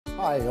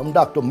Hi, I'm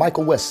Dr.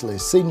 Michael Wesley,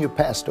 Senior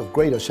Pastor of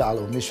Greater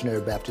Shiloh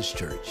Missionary Baptist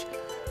Church.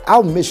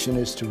 Our mission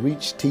is to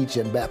reach, teach,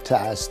 and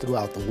baptize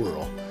throughout the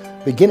world,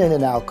 beginning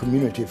in our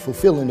community,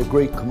 fulfilling the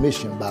Great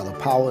Commission by the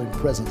power and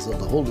presence of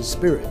the Holy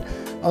Spirit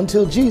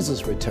until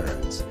Jesus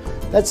returns.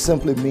 That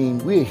simply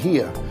means we're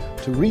here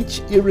to reach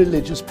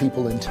irreligious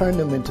people and turn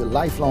them into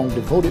lifelong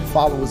devoted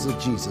followers of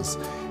Jesus,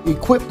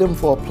 equip them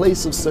for a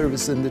place of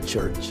service in the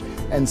church,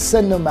 and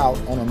send them out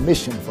on a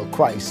mission for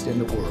Christ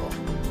in the world.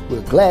 We're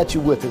glad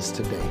you're with us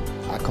today.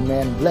 I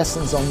command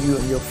blessings on you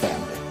and your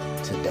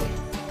family today.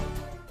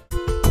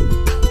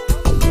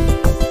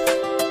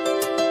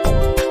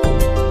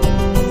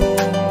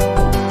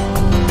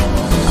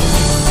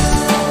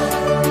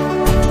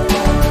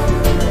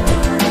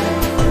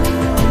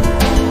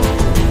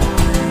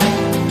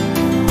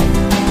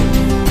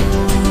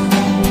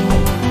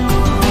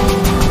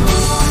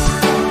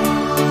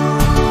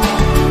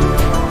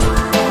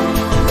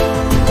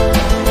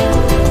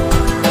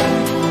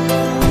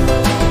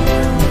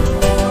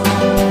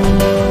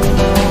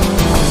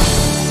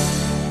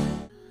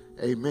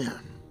 Amen.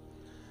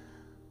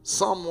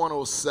 Psalm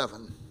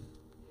 107.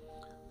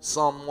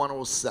 Psalm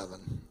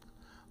 107.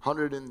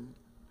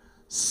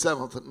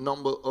 107th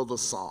number of the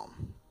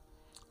psalm.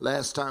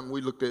 Last time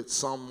we looked at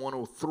Psalm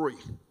 103.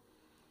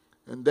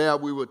 And there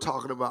we were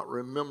talking about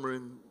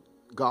remembering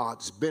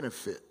God's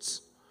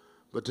benefits.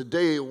 But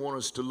today I want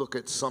us to look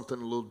at something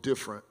a little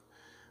different.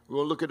 We're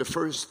going to look at the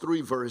first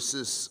three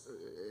verses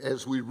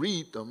as we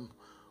read them.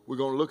 We're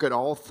going to look at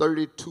all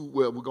 32.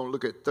 Well, we're going to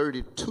look at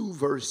 32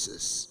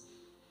 verses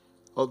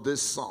of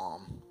this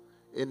psalm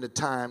in the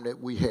time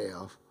that we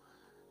have,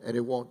 and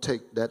it won't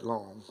take that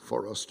long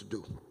for us to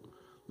do.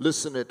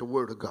 Listen at the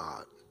word of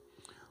God.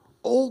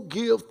 Oh,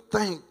 give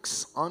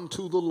thanks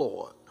unto the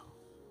Lord,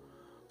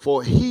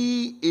 for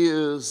he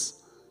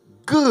is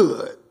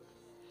good,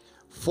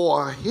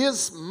 for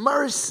his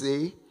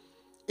mercy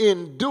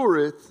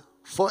endureth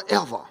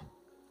forever.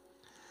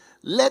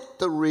 Let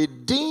the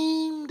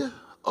redeemed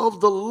of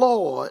the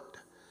Lord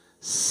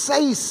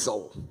say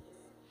so,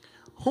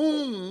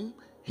 whom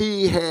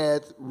he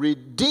hath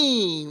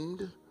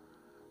redeemed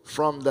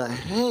from the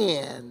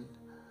hand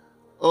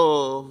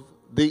of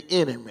the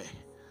enemy.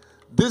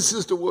 This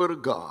is the word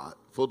of God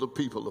for the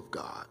people of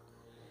God.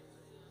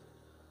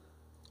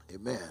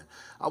 Amen.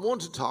 I want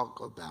to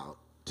talk about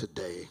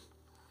today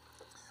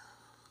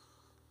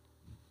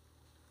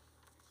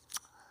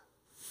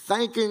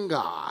thanking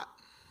God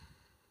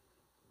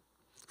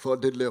for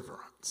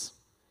deliverance.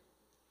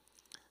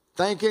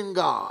 Thanking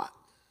God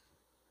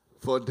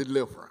for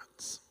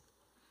deliverance.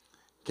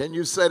 Can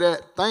you say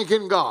that?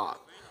 Thanking God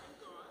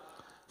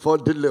for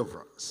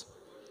deliverance.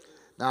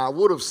 Now, I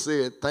would have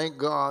said thank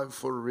God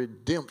for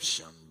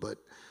redemption, but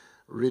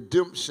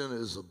redemption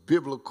is a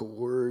biblical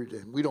word,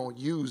 and we don't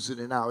use it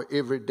in our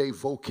everyday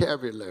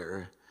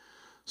vocabulary,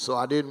 so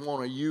I didn't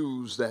want to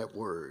use that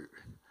word.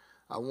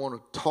 I want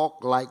to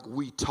talk like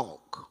we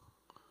talk.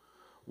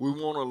 We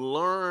want to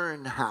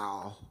learn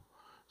how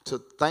to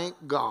thank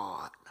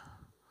God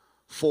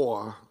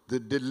for the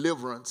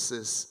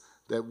deliverances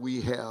that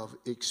we have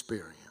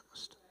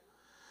experienced.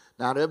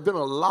 Now, there have been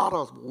a lot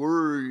of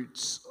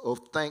words of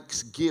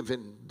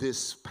thanksgiving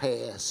this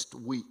past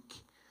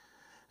week,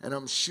 and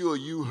I'm sure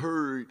you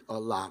heard a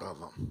lot of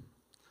them.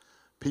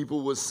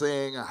 People were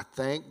saying,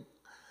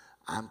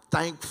 I'm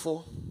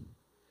thankful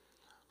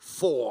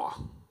for,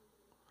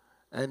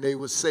 and they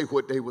would say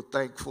what they were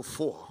thankful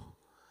for.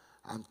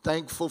 I'm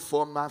thankful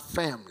for my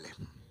family.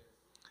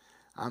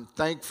 I'm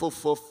thankful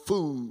for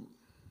food.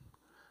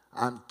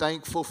 I'm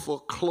thankful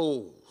for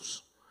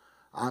clothes.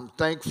 I'm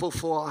thankful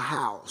for a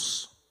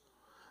house.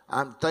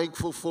 I'm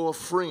thankful for a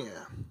friend.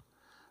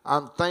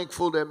 I'm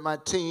thankful that my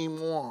team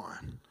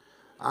won.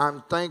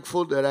 I'm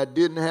thankful that I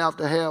didn't have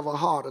to have a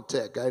heart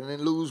attack. I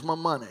didn't lose my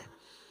money.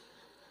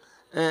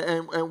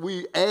 And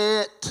we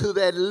add to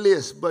that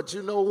list, but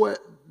you know what?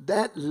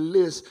 That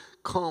list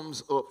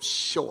comes up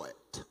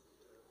short.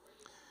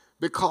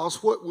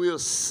 Because what we're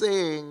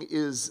saying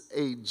is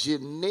a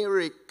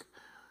generic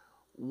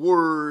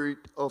word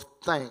of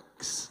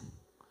thanks,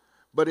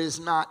 but it's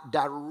not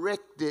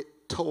directed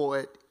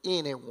toward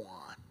anyone.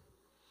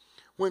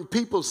 When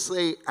people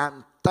say,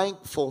 I'm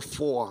thankful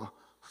for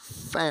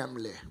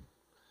family,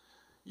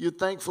 you're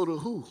thankful to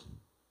who?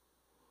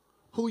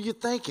 Who you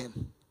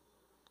thanking?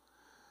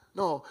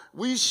 No,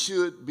 we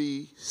should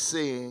be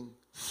saying,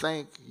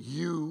 thank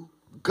you,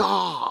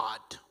 God,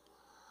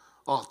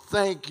 or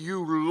thank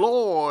you,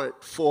 Lord,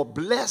 for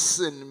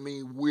blessing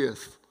me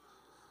with.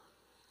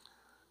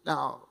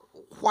 Now,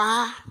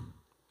 why?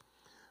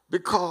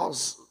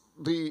 Because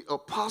the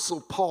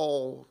Apostle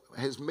Paul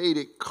has made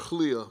it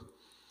clear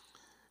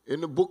in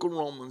the book of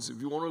Romans,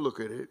 if you want to look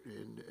at it,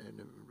 in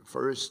the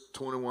first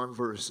 21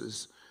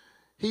 verses,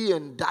 he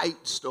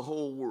indicts the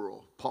whole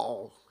world.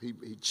 Paul,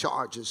 he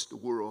charges the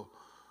world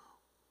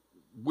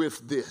with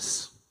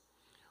this.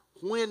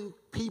 When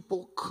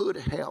people could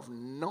have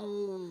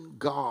known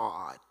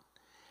God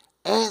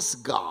as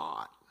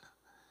God,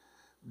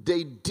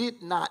 they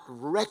did not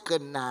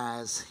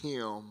recognize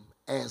him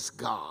as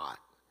God.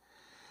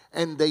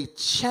 and they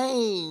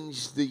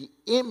changed the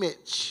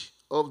image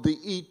of the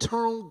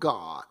eternal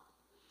God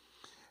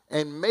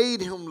and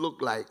made him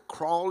look like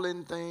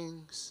crawling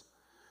things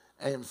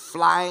and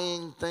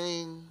flying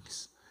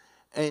things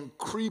and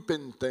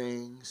creeping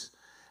things.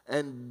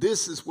 And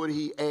this is what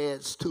he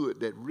adds to it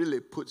that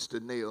really puts the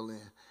nail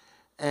in.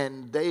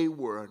 And they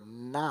were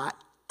not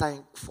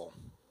thankful.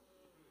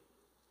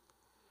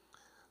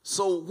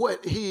 So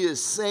what he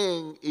is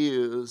saying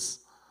is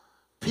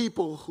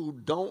people who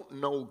don't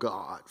know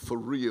God for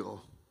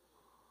real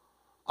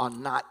are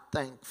not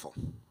thankful.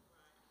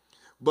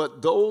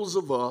 But those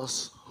of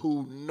us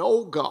who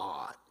know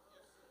God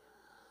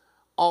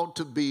ought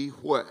to be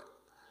what?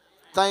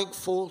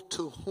 Thankful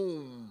to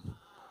whom?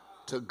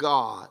 To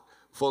God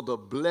for the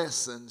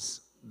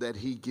blessings that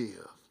he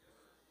gives.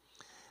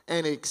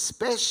 And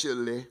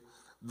especially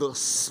the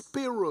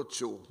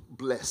spiritual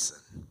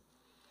blessing.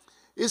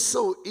 It's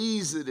so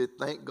easy to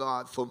thank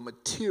God for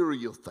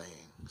material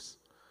things,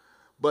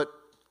 but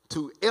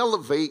to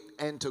elevate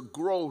and to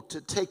grow,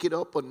 to take it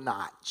up a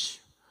notch,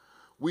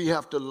 we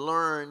have to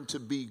learn to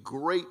be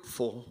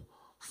grateful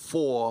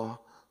for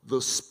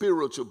the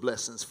spiritual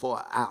blessings,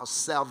 for our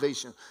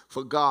salvation,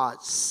 for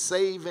God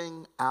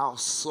saving our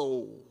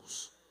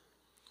souls,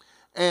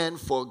 and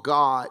for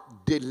God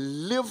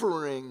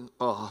delivering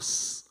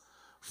us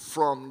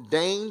from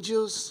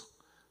dangers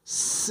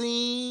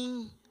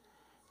seen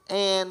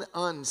and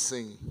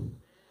unseen.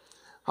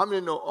 How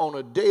many know on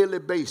a daily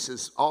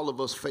basis all of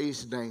us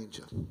face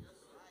danger?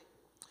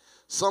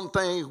 Some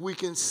things we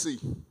can see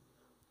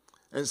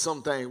and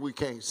some things we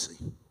can't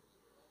see.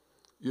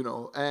 You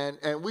know,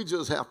 and we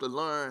just have to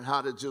learn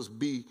how to just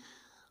be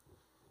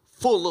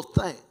full of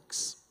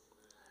thanks.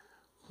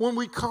 When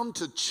we come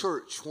to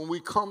church, when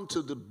we come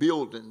to the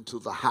building, to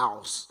the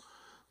house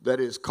that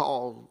is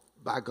called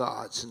by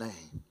God's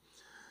name,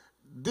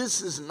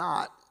 this is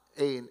not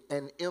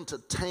an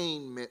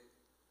entertainment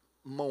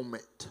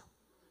moment.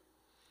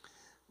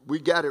 We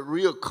got it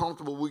real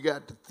comfortable. We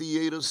got the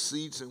theater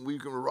seats and we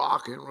can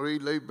rock and really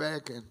lay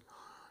back. And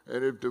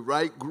if the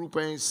right group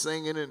ain't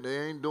singing and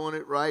they ain't doing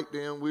it right,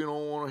 then we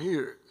don't want to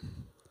hear it.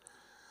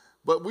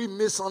 But we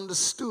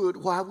misunderstood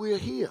why we're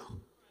here.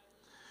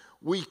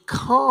 We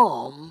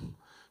come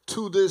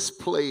to this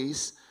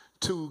place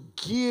to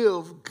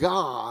give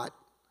God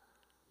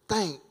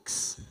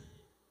thanks.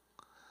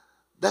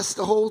 That's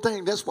the whole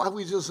thing. That's why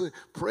we just say,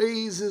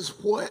 praise is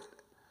what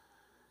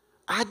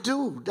I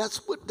do. That's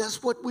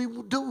what we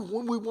do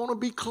when we want to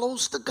be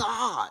close to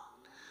God.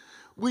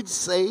 We'd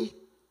say,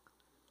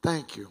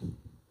 thank you.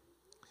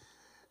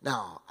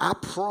 Now, I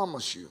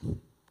promise you,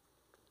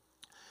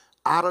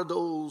 out of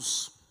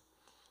those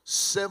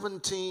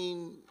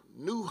 17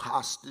 new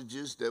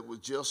hostages that were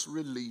just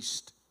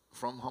released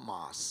from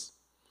Hamas,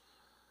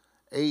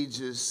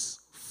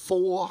 ages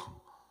 4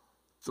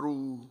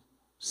 through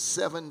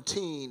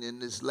 17 in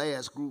this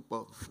last group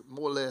of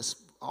more or less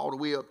all the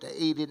way up to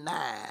 89.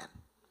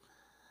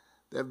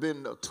 There have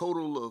been a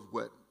total of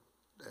what?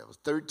 There was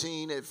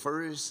 13 at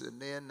first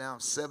and then now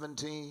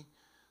 17.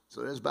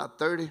 So that's about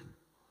 30.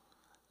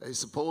 They're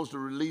supposed to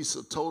release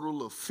a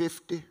total of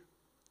 50.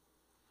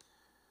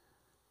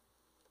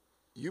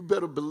 You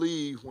better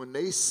believe when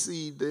they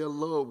see their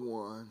loved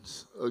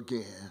ones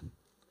again,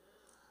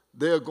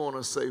 they're going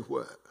to say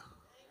what?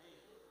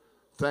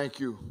 Thank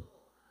you.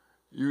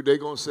 They're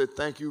going to say,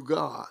 thank you,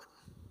 God.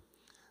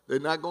 They're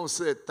not going to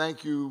say,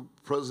 thank you,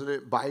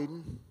 President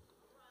Biden.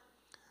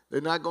 They're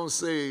not going to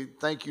say,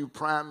 thank you,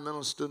 Prime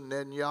Minister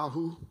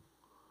Netanyahu.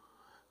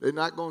 They're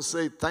not going to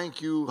say,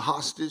 thank you,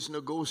 hostage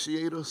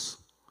negotiators.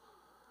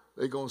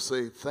 They're going to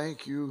say,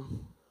 thank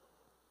you,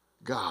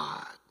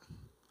 God.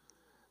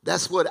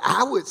 That's what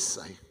I would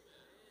say.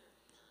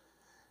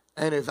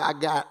 And if I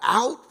got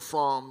out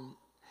from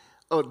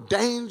a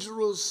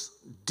dangerous,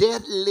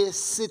 deadly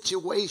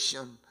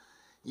situation,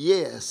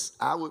 yes,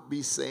 I would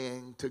be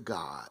saying to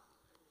God,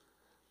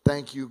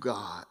 thank you,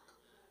 God,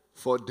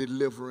 for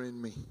delivering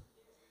me,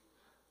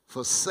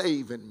 for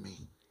saving me,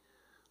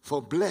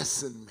 for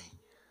blessing me.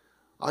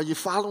 Are you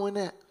following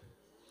that?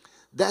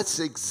 That's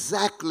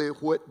exactly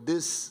what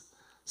this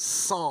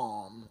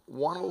Psalm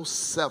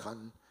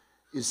 107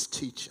 is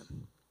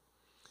teaching.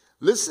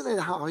 Listen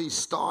to how he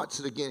starts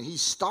it again. He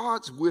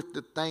starts with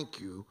the thank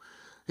you.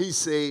 He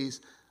says,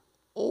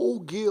 oh,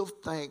 give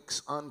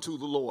thanks unto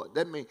the Lord.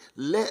 That means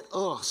let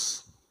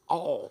us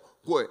all,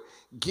 what?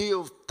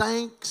 Give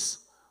thanks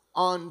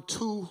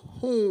unto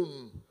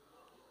whom?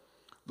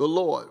 The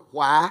Lord.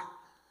 Why?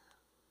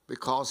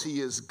 Because he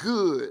is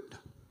good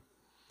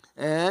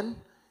and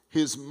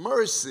his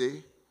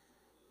mercy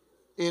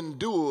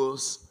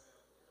endures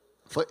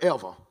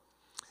forever.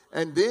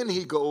 And then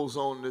he goes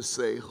on to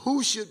say,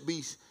 who should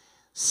be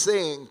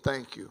saying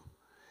thank you?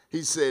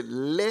 He said,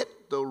 let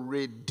the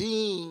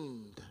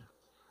redeemed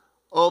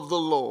of the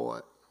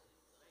Lord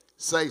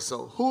say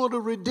so. Who are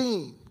the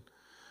redeemed?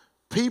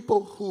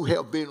 People who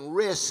have been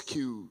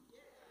rescued.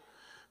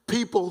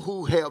 People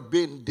who have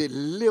been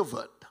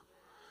delivered.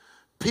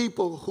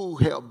 People who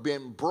have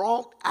been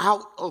brought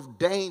out of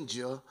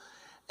danger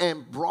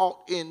and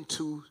brought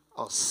into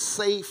a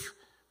safe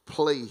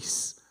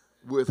place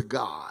with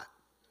God.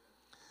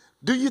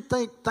 Do you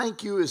think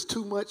thank you is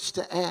too much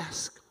to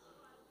ask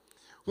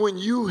when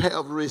you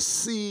have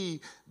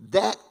received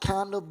that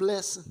kind of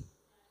blessing?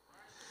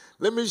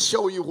 Let me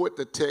show you what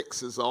the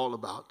text is all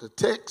about. The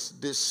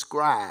text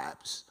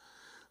describes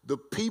the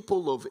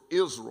people of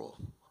Israel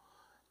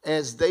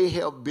as they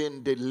have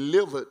been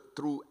delivered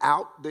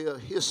throughout their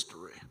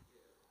history.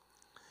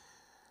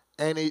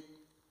 And it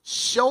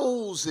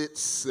shows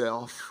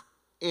itself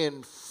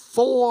in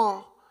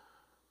 4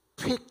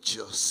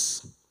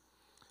 pictures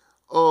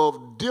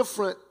of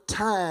different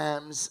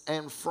times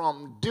and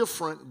from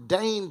different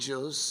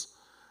dangers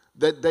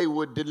that they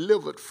were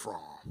delivered from.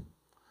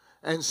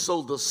 And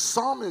so the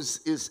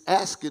psalmist is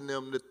asking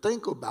them to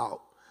think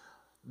about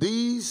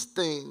these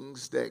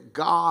things that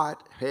God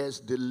has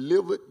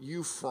delivered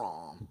you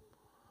from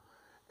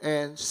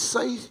and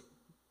say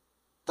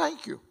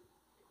thank you.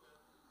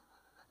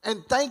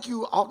 And thank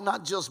you ought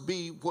not just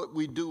be what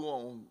we do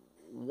on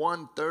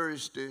one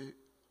Thursday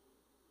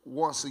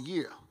once a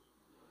year.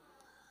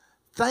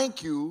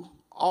 Thank you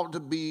ought to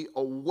be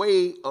a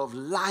way of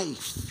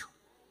life.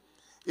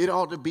 It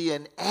ought to be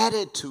an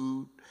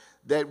attitude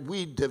that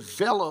we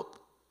develop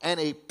and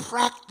a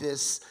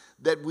practice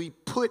that we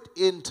put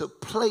into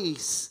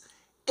place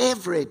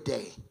every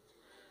day.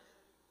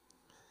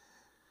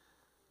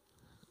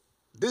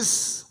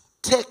 This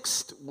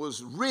text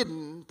was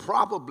written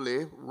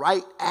probably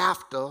right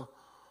after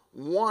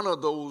one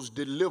of those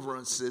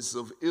deliverances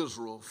of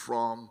Israel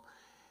from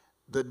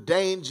the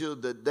danger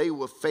that they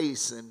were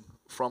facing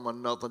from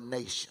another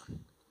nation.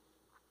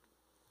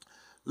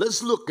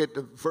 Let's look at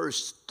the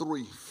verse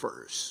 3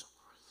 first.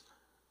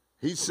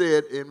 He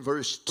said in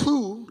verse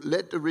 2,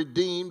 let the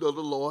redeemed of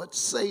the Lord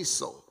say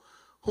so,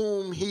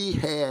 whom he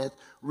hath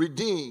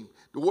redeemed.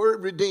 The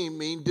word redeem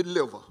means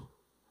deliver.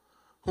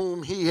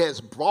 Whom he has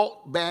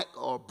brought back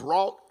or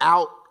brought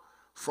out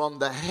from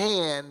the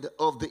hand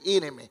of the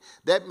enemy.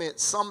 That meant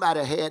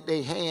somebody had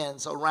their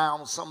hands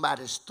around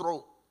somebody's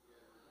throat.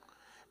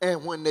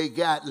 And when they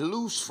got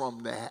loose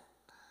from that,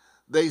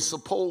 they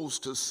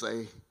supposed to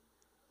say,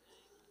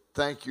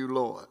 thank you,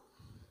 Lord.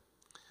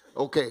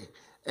 Okay,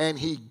 and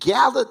he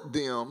gathered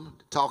them,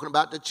 talking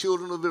about the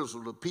children of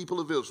Israel, the people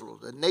of Israel,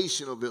 the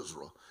nation of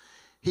Israel.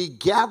 He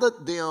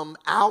gathered them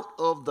out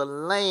of the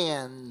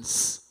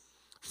lands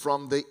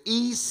from the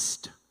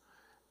east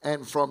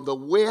and from the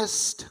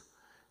west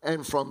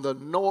and from the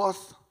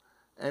north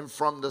and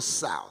from the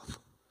south.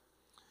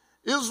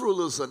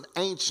 Israel is an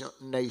ancient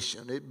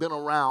nation. It's been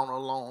around a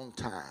long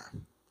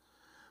time.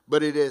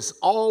 But it has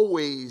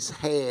always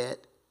had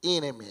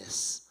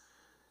enemies,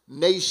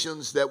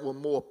 nations that were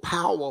more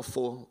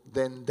powerful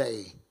than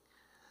they,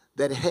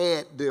 that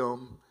had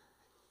them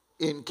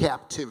in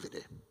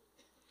captivity.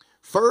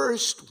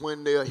 First,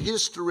 when their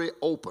history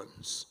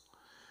opens,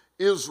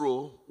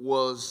 Israel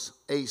was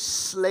a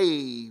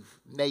slave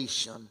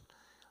nation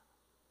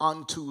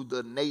unto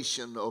the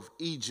nation of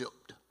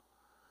Egypt.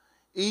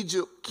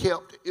 Egypt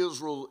kept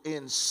Israel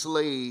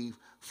enslaved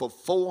for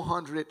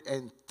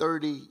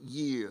 430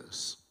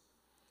 years.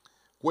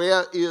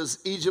 Where is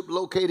Egypt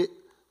located?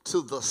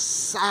 To the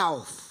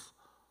south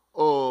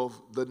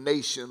of the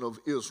nation of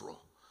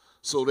Israel.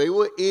 So they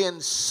were in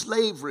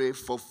slavery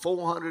for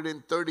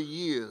 430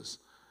 years.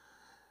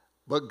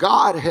 But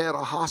God had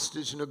a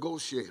hostage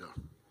negotiator.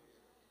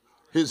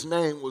 His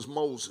name was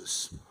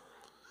Moses.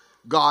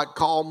 God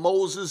called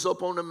Moses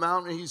up on the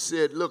mountain. He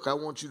said, look, I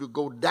want you to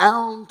go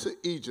down to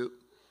Egypt,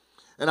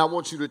 and I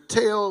want you to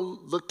tell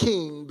the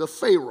king, the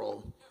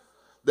Pharaoh,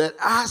 that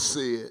I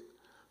said,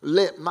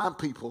 let my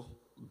people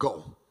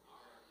go.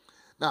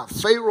 Now,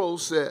 Pharaoh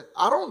said,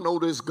 I don't know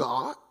this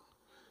God,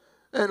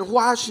 and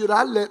why should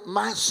I let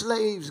my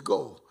slaves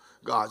go?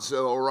 God said,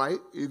 all right,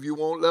 if you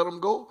won't let them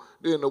go,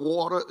 then the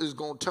water is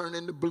going to turn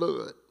into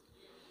blood.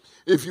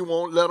 If you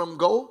won't let them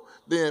go,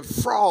 then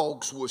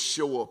frogs will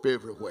show up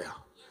everywhere.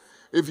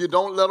 If you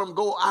don't let them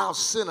go, I'll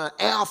send an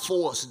air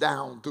force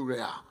down through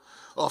there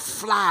of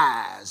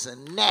flies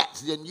and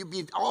gnats, and you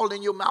be all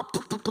in your mouth.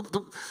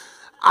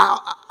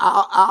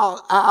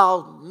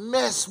 I'll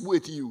mess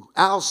with you.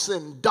 I'll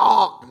send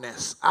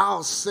darkness.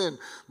 I'll send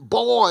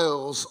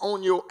boils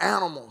on your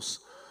animals.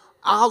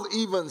 I'll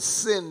even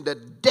send the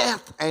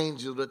death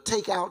angel to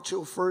take out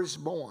your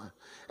firstborn.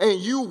 And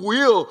you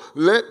will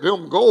let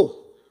them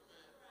go.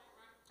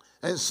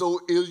 And so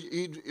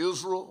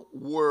Israel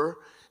were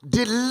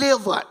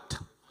delivered.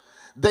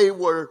 They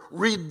were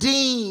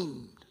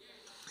redeemed.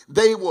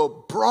 They were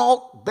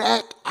brought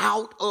back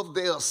out of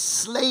their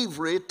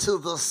slavery to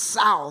the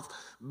south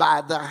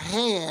by the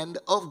hand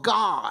of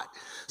God.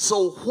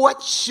 So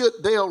what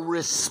should their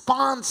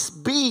response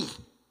be?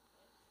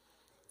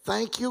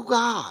 Thank you,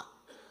 God,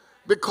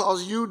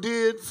 because you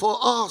did for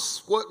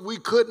us what we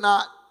could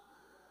not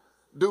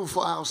do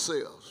for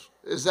ourselves.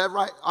 Is that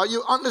right? Are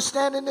you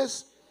understanding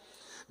this?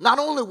 Not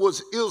only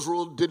was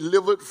Israel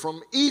delivered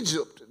from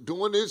Egypt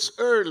during its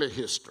early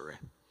history,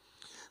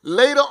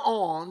 later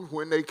on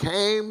when they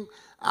came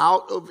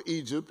out of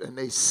Egypt and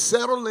they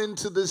settled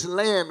into this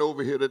land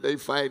over here that they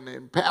fighting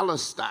in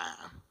Palestine,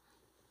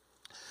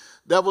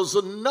 there was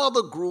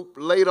another group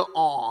later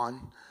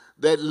on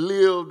that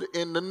lived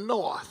in the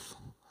north,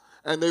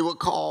 and they were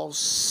called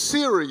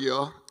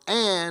Syria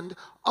and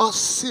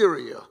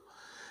Assyria.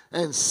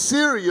 And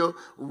Syria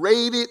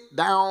raided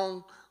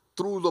down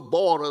through the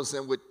borders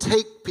and would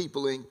take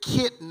people and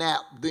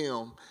kidnap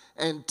them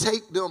and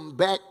take them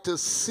back to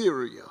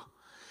Syria.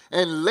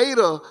 And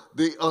later,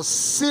 the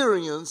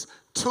Assyrians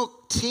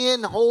took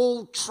 10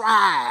 whole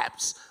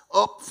tribes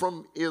up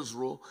from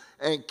Israel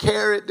and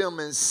carried them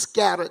and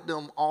scattered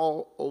them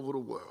all over the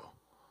world.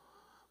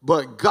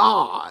 But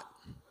God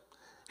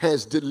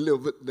has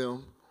delivered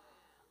them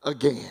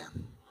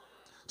again.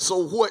 So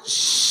what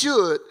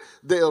should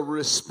their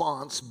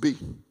response be?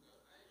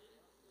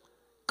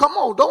 Come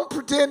on, don't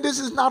pretend this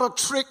is not a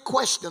trick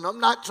question.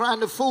 I'm not trying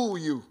to fool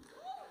you.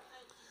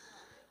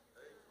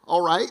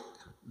 All right.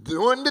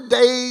 During the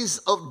days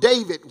of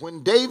David,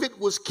 when David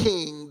was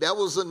king, there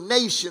was a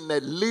nation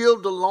that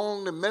lived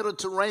along the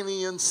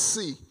Mediterranean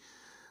Sea.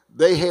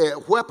 They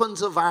had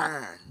weapons of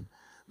iron.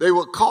 They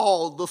were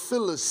called the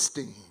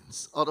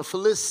Philistines, or the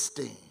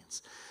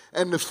Philistines.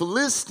 And the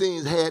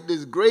Philistines had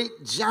this great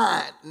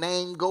giant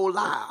named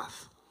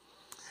Goliath.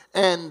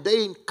 And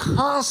they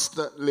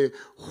constantly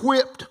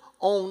whipped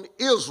on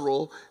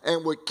Israel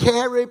and would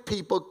carry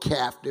people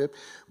captive.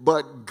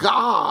 But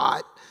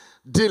God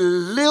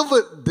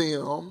delivered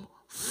them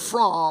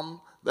from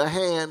the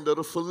hand of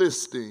the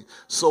Philistines.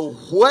 So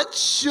what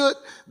should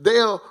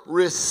their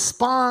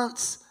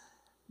response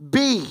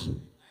be?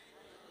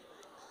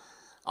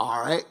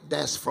 All right,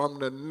 that's from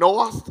the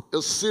north,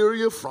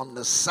 Assyria, from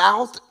the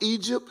south,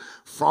 Egypt,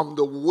 from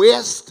the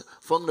west,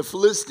 from the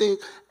Philistines,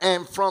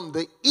 and from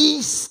the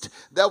east,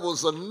 there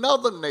was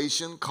another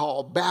nation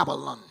called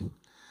Babylon.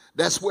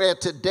 That's where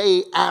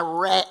today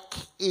Iraq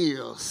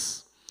is.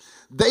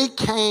 They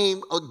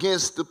came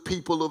against the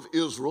people of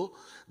Israel.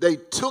 They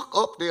took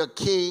up their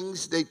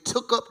kings. They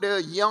took up their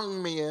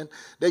young men.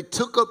 They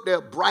took up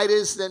their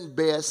brightest and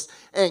best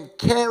and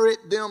carried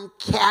them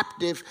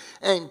captive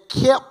and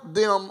kept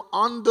them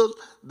under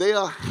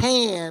their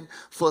hand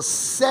for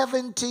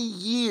 70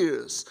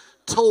 years.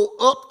 Tore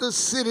up the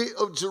city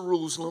of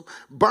Jerusalem,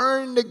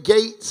 burned the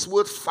gates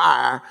with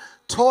fire,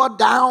 tore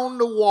down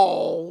the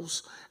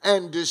walls,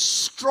 and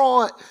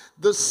destroyed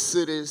the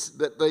cities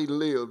that they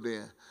lived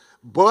in.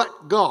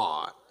 But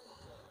God,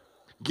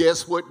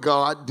 guess what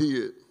God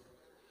did?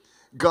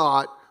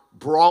 God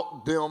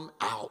brought them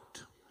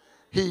out.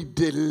 He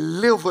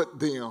delivered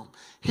them.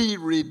 He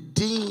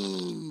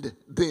redeemed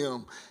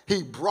them.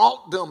 He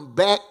brought them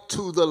back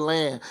to the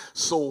land.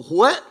 So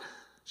what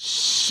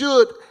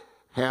should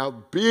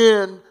have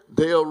been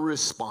their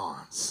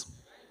response?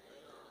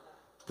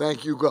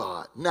 Thank you,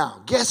 God.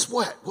 Now, guess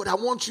what? What I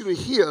want you to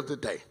hear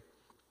today,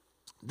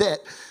 that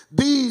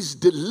these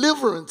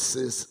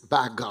deliverances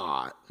by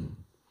God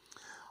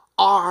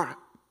are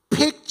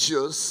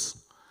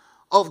pictures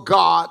of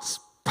God's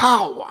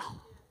power.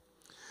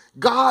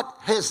 God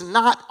has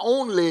not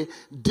only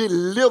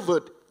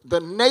delivered the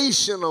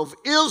nation of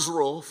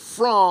Israel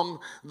from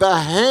the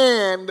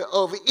hand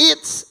of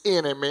its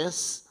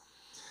enemies,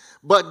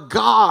 but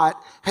God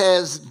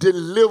has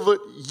delivered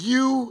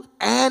you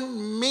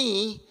and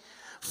me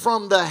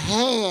from the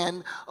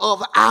hand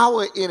of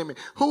our enemy.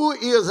 Who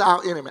is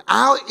our enemy?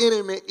 Our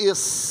enemy is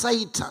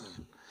Satan.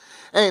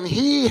 And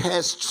he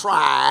has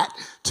tried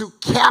to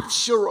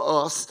capture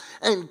us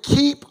and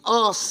keep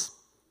us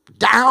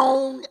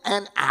down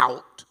and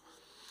out.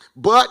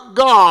 But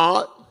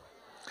God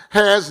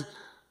has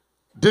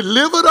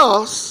delivered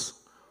us,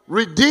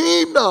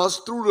 redeemed us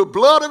through the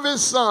blood of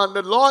his Son,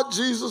 the Lord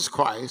Jesus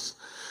Christ.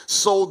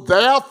 So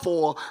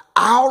therefore,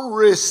 our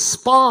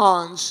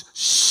response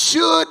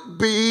should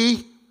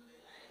be,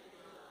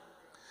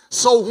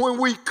 so when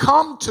we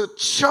come to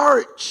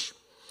church,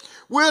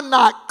 we're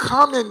not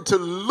coming to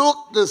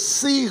look to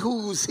see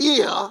who's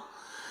here.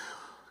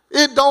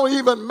 It don't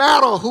even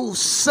matter who's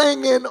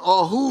singing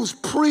or who's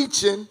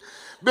preaching,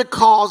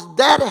 because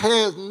that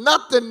has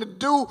nothing to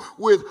do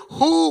with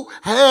who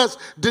has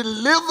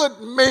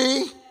delivered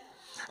me.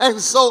 And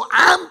so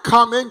I'm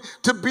coming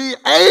to be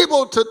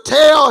able to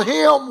tell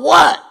him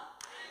what?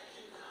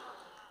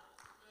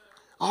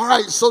 All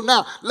right, so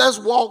now let's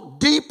walk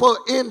deeper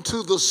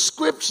into the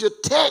scripture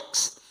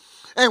text.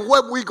 And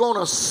what we're going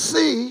to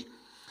see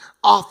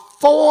are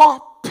 4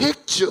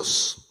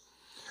 pictures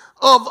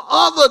of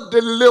other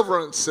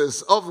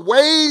deliverances, of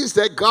ways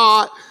that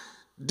God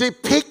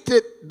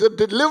depicted the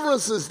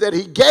deliverances that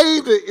he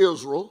gave to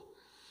Israel,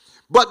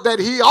 but that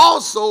he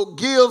also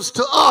gives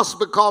to us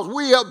because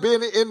we have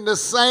been in the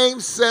same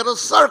set of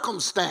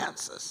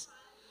circumstances.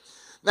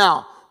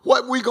 Now,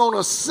 what we're going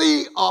to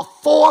see are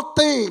 4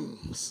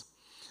 things.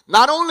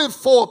 Not only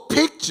 4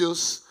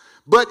 pictures,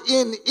 but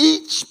in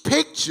each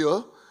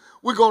picture,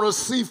 we're going to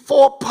see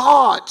 4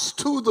 parts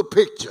to the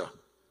picture.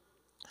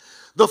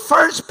 The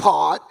first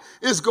part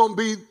is going to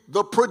be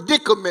the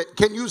predicament.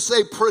 Can you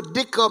say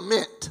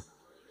predicament?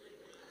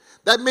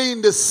 That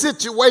means the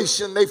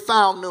situation they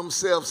found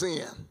themselves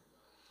in.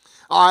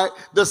 All right.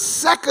 The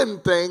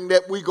second thing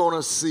that we're going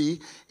to see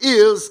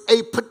is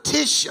a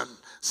petition.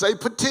 Say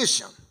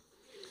petition.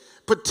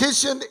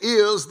 Petition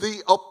is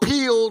the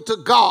appeal to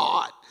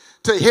God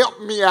to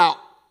help me out.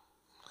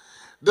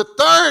 The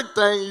third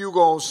thing you're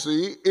going to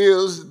see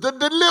is the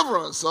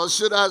deliverance, or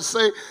should I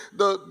say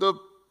the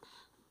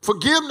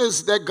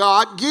forgiveness that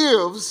God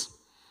gives.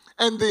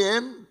 And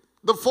then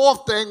the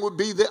fourth thing would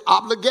be the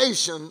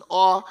obligation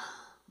or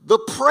the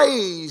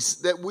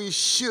praise that we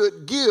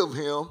should give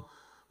him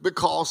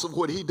because of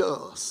what he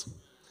does.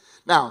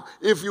 Now,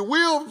 if you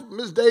will,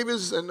 Ms.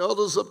 Davis and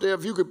others up there,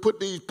 if you could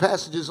put these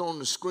passages on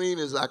the screen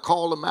as I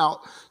call them out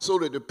so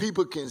that the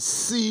people can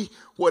see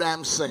what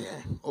I'm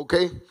saying,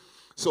 okay?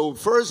 So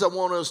first I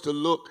want us to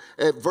look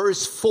at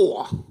verse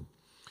 4.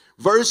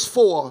 Verse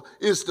 4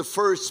 is the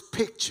first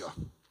picture.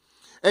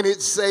 And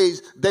it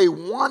says, they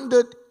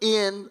wandered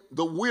in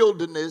the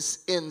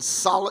wilderness in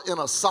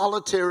a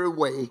solitary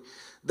way.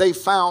 They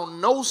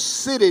found no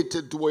city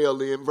to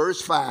dwell in.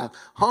 Verse 5,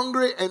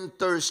 hungry and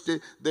thirsty,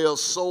 their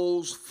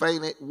souls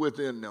fainted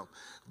within them.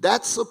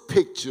 That's a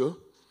picture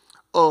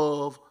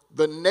of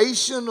the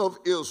nation of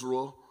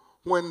Israel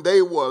when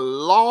they were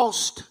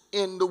lost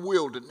in the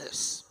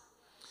wilderness.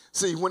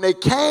 See, when they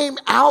came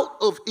out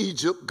of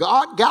Egypt,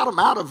 God got them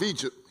out of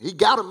Egypt. He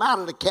got them out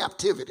of the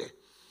captivity.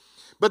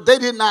 But they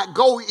did not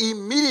go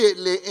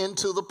immediately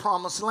into the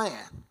promised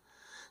land.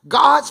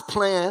 God's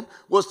plan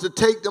was to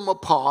take them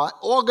apart,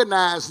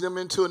 organize them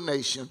into a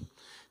nation,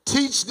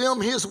 teach them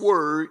his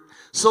word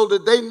so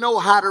that they know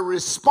how to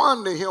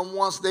respond to him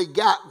once they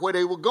got where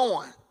they were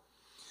going.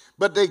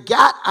 But they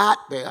got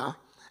out there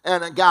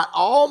and got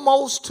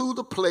almost to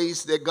the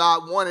place that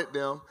God wanted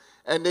them,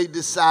 and they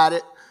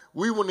decided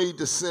we will need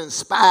to send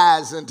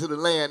spies into the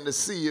land to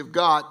see if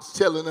God's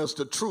telling us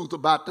the truth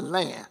about the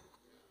land.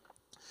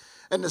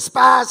 And the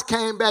spies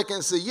came back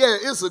and said, yeah,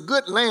 it's a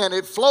good land.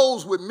 It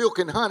flows with milk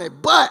and honey,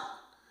 but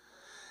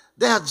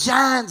there are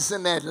giants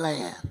in that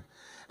land.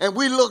 And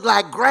we look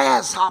like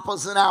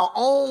grasshoppers in our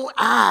own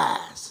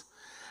eyes.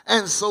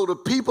 And so the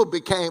people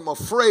became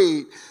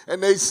afraid,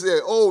 and they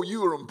said, oh,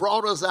 you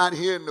brought us out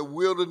here in the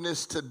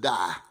wilderness to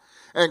die.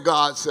 And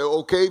God said,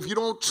 okay, if you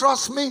don't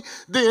trust me,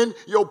 then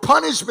your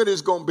punishment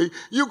is going to be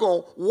you're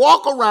going to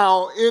walk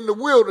around in the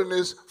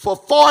wilderness for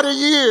 40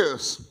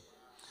 years.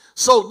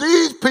 So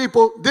these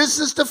people, this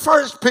is the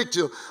first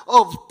picture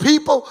of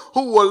people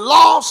who were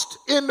lost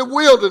in the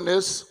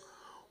wilderness,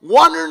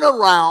 wandering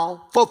around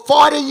for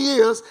 40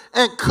 years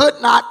and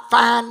could not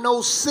find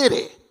no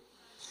city.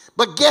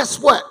 But guess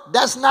what?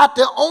 That's not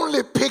the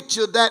only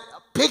picture that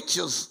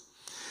pictures.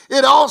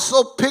 It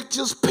also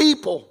pictures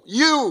people,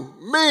 you,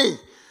 me.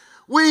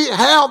 We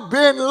have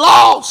been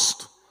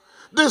lost.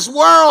 This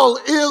world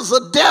is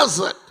a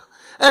desert.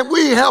 And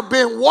we have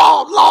been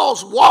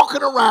lost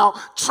walking around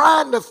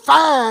trying to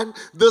find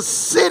the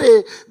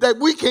city that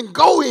we can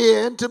go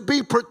in to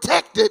be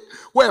protected,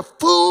 where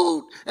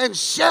food and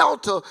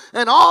shelter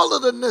and all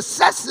of the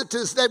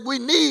necessities that we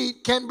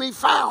need can be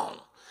found.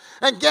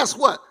 And guess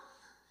what?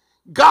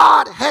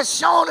 God has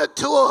shown it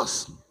to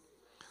us.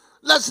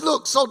 Let's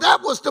look. So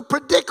that was the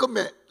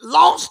predicament.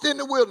 Lost in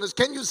the wilderness.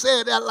 Can you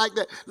say that like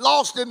that?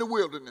 Lost in the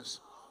wilderness.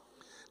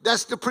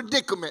 That's the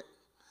predicament.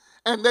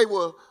 And they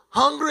were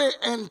hungry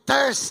and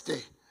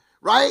thirsty,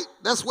 right?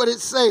 That's what it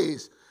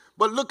says.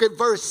 But look at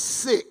verse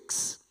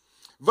 6.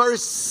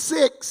 Verse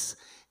 6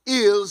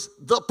 is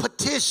the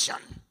petition.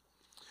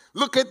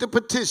 Look at the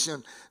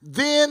petition.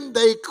 Then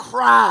they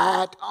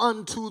cried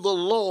unto the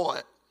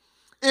Lord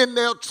in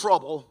their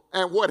trouble.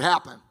 And what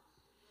happened?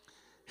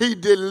 He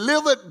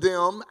delivered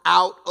them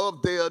out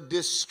of their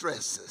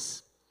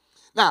distresses.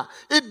 Now,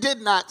 it did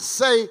not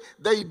say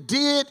they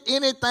did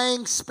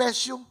anything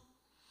special.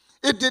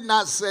 It did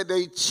not say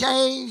they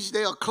changed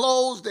their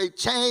clothes, they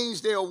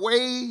changed their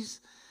ways.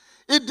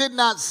 It did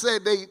not say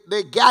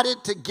they got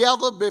it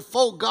together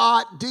before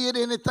God did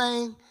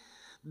anything.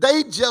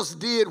 They just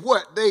did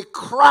what? They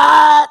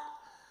cried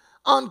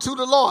unto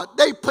the Lord.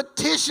 They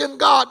petitioned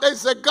God. They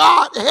said,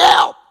 God,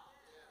 help.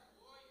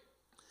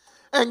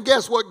 And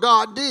guess what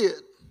God did?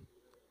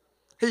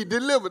 He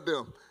delivered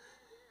them.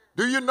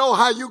 Do you know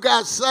how you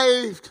got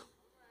saved?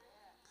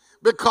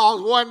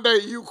 Because one day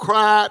you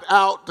cried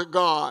out to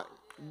God.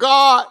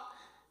 God,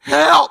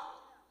 help.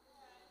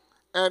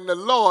 And the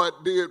Lord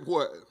did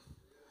what?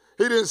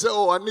 He didn't say,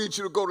 oh, I need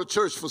you to go to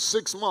church for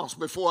 6 months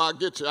before I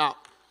get you out.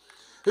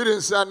 He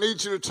didn't say, I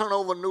need you to turn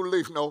over a new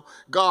leaf. No,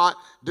 God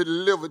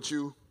delivered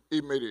you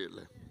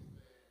immediately.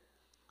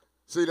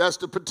 See, that's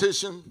the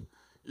petition.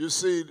 You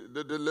see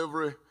the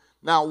delivery.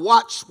 Now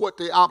watch what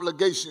the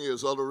obligation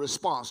is, or the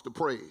response to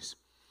praise.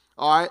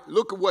 All right,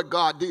 look at what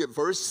God did.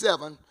 Verse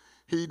 7,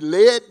 he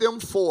led them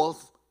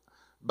forth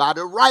by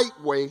the right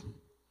way,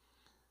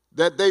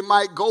 that they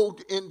might go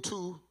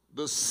into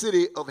the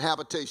city of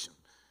habitation.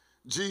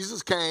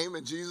 Jesus came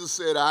and Jesus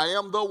said, I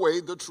am the way,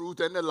 the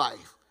truth, and the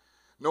life.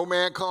 No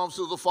man comes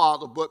to the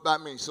Father but by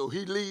me. So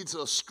he leads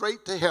us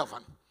straight to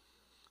heaven.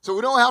 So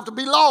we don't have to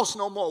be lost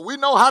no more. We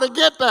know how to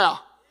get there.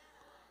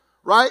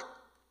 Right?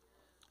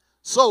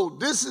 So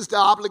this is the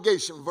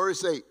obligation,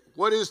 verse 8.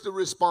 What is the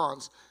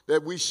response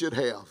that we should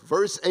have?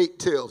 Verse 8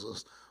 tells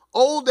us,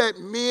 oh, that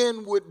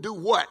men would do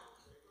what?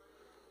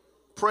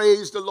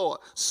 praise the Lord.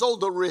 So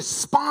the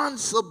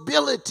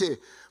responsibility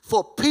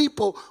for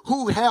people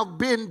who have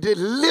been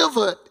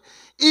delivered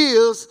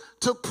is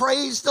to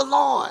praise the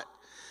Lord.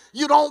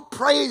 You don't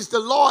praise the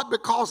Lord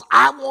because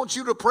I want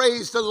you to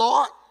praise the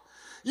Lord.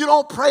 You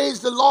don't praise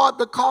the Lord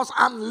because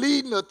I'm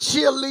leading a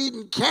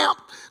cheerleading camp.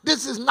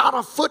 This is not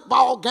a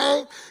football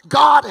game.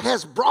 God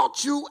has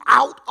brought you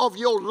out of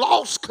your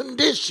lost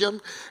condition,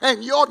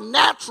 and your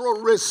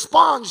natural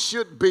response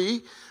should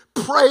be,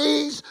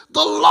 praise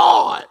the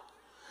Lord.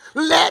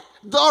 Let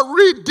the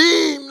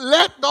redeemed,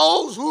 let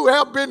those who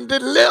have been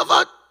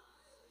delivered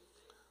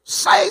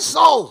say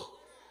so.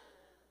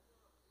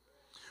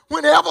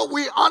 Whenever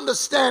we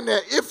understand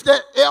that, if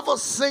that ever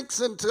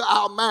sinks into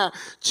our mind,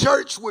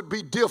 church would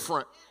be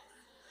different.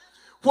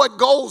 What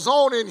goes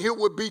on in here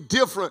would be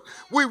different.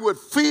 We would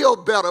feel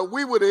better.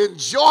 We would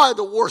enjoy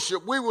the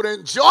worship. We would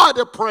enjoy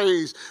the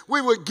praise. We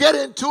would get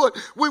into it.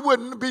 We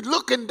wouldn't be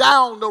looking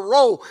down the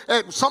road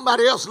at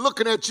somebody else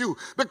looking at you,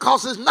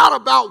 because it's not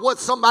about what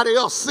somebody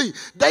else see.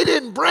 They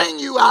didn't bring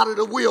you out of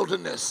the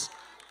wilderness.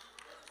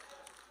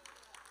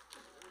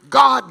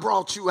 God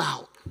brought you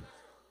out.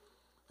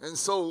 And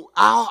so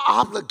our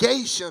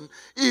obligation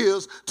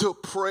is to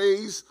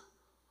praise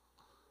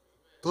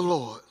the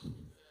Lord.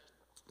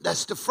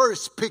 That's the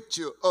first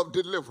picture of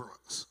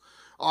deliverance.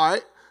 All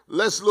right,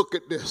 let's look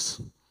at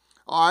this.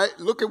 All right,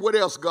 look at what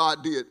else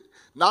God did.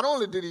 Not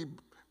only did he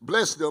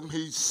bless them,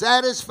 he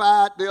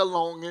satisfied their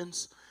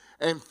longings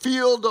and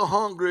filled the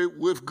hungry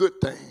with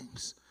good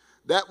things.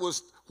 That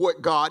was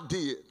what God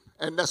did,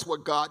 and that's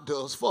what God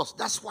does for us.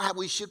 That's why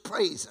we should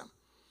praise him.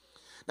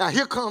 Now,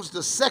 here comes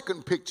the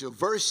second picture,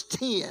 verse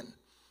 10.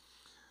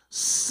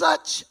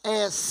 Such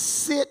as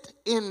sit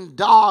in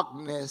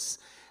darkness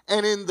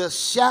and in the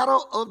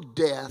shadow of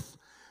death,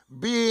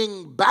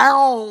 being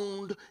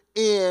bound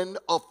in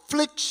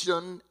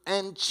affliction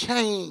and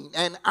chain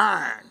and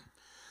iron.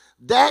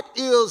 That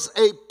is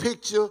a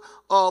picture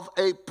of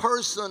a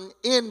person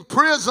in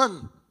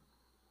prison.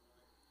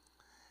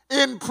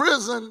 In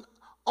prison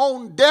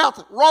on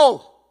death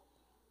row,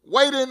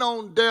 waiting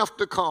on death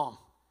to come.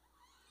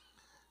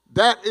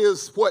 That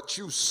is what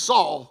you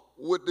saw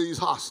with these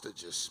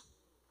hostages.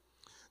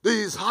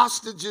 These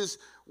hostages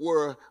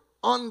were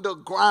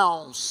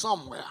underground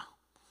somewhere.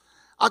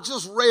 I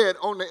just read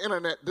on the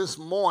internet this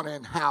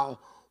morning how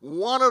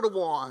one of the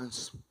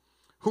ones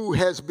who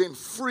has been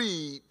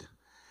freed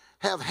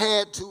have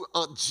had to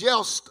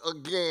adjust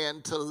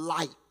again to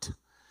light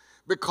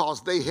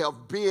because they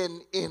have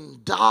been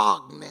in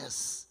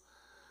darkness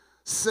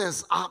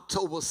since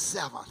October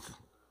 7th.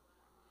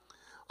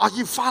 Are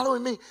you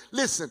following me?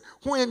 Listen,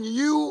 when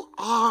you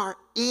are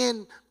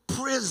in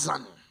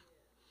prison,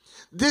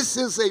 this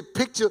is a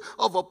picture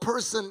of a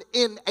person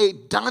in a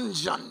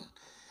dungeon,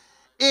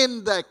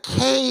 in the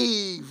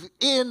cave,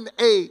 in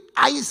a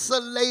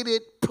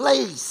isolated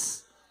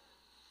place.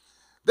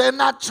 They're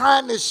not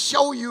trying to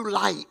show you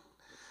light.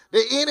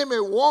 The enemy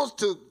wants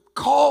to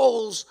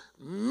cause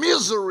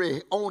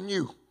misery on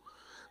you.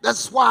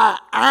 That's why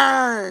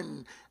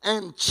iron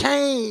and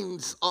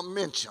chains are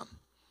mentioned.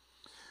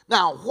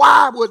 Now,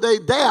 why were they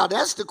there?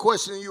 That's the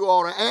question you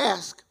ought to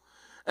ask.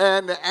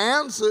 And the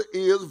answer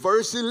is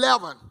verse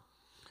 11.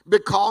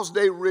 Because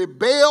they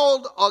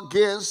rebelled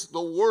against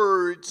the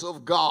words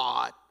of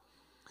God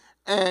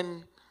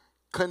and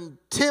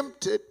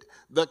contempted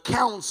the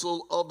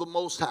counsel of the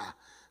Most High.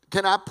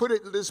 Can I put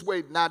it this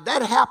way? Now,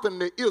 that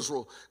happened to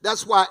Israel.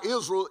 That's why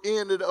Israel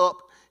ended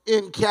up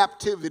in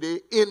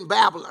captivity in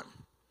Babylon.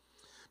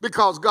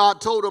 Because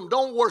God told them,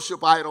 don't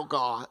worship idol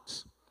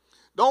gods.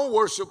 Don't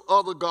worship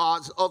other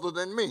gods other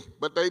than me.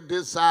 But they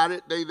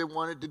decided they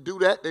wanted to do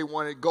that. They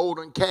wanted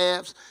golden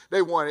calves.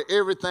 They wanted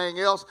everything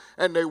else.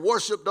 And they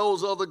worshiped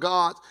those other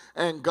gods.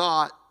 And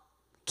God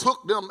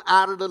took them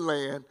out of the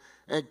land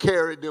and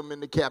carried them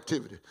into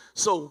captivity.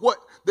 So what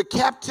the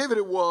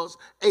captivity was,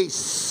 a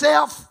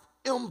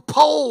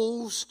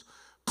self-imposed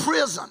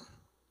prison.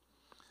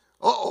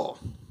 Uh-oh.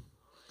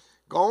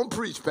 Go on,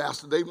 preach,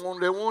 Pastor. They want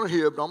to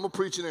hear it, but I'm going to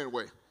preach it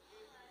anyway.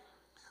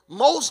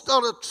 Most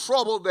of the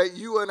trouble that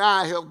you and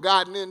I have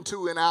gotten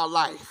into in our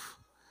life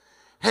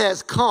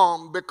has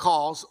come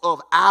because of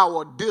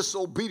our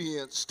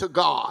disobedience to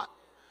God.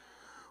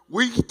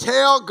 We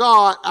tell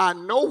God, I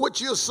know what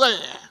you're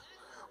saying,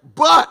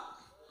 but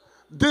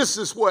this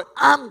is what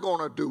I'm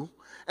going to do.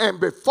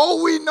 And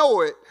before we know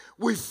it,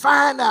 we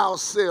find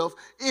ourselves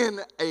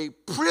in a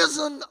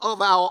prison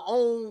of our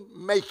own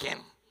making.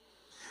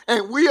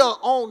 And we are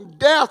on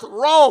death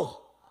row,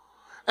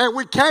 and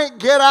we can't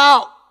get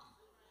out.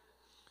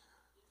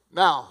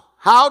 Now,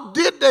 how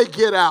did they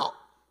get out?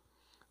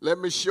 Let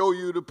me show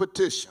you the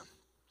petition.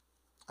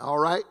 All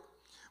right.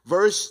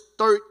 Verse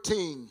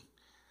 13.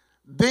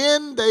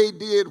 Then they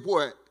did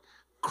what?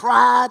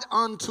 Cried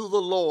unto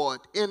the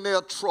Lord in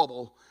their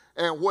trouble.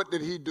 And what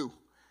did he do?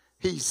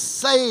 He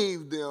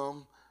saved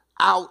them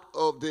out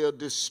of their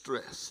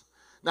distress.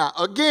 Now,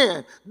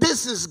 again,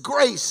 this is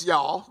grace,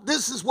 y'all.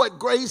 This is what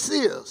grace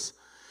is.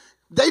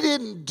 They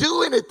didn't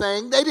do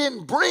anything. They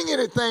didn't bring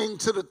anything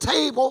to the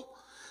table.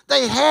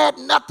 They had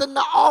nothing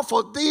to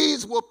offer.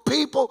 These were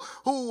people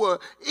who were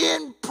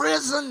in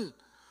prison,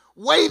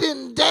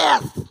 waiting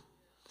death.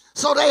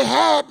 So they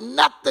had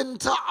nothing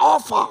to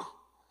offer.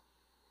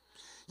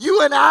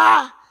 You and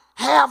I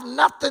have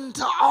nothing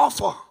to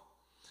offer.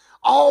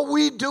 All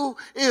we do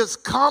is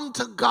come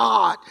to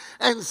God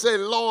and say,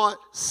 Lord,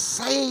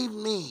 save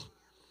me.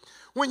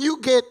 When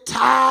you get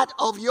tired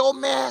of your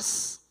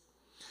mess,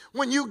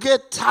 when you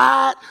get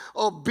tired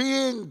of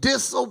being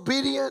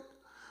disobedient,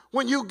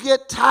 when you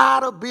get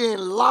tired of being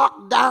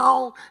locked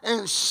down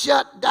and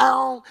shut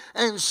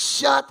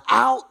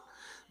out,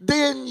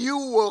 then you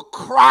will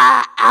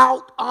cry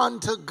out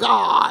unto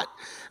God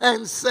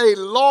and say,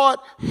 Lord,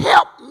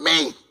 help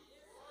me.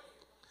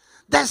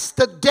 That's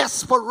the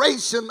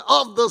desperation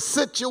of the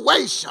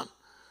situation.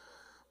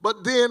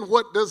 But then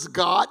what does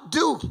God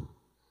do?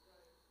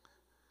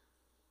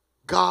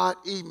 God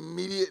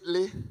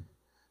immediately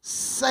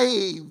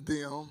saved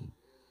them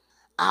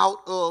out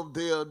of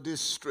their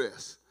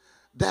distress.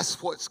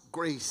 That's what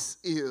grace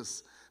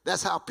is.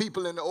 That's how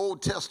people in the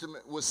Old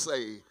Testament were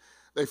saved.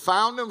 They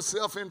found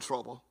themselves in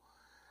trouble,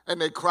 and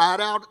they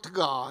cried out to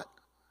God.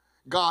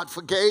 God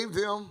forgave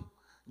them.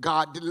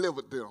 God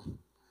delivered them.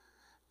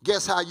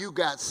 Guess how you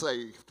got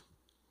saved?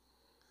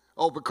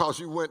 Oh, because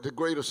you went to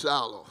Greater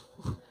Shiloh.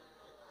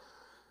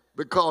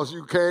 Because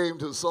you came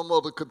to some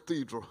other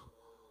cathedral.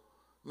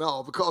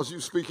 No, because you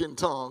speak in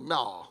tongues.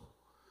 No,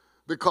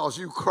 because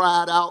you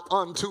cried out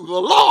unto the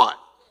Lord.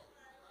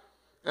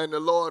 And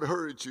the Lord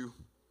heard you.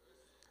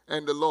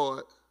 And the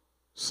Lord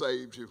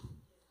saved you.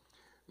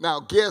 Now,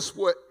 guess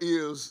what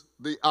is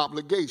the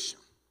obligation?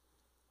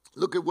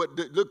 Look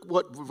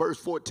what verse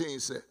 14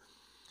 said.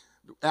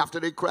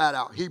 After they cried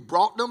out, he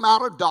brought them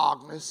out of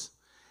darkness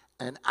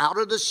and out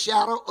of the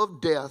shadow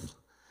of death,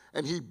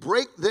 and he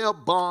brake their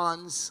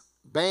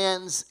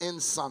bands in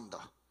sunder.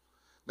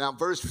 Now,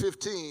 verse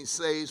 15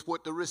 says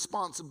what the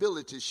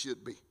responsibility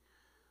should be.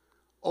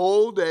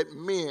 Oh, that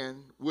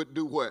men would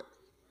do what?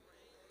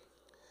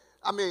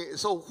 I mean,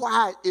 so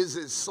why is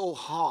it so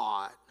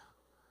hard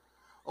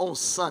on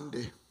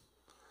Sunday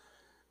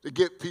to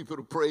get people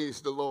to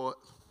praise the Lord?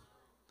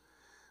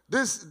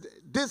 This,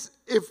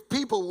 if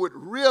people would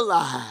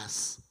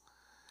realize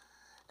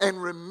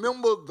and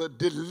remember the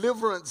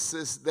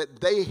deliverances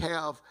that they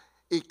have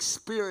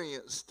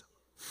experienced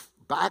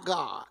by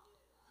God,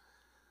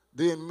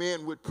 then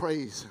men would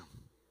praise him.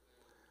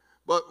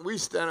 But we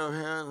stand up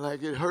here and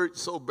like it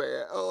hurts so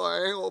bad. Oh,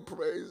 I ain't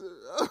gonna praise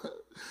it.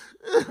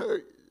 It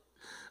hurt.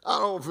 I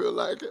don't feel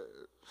like it.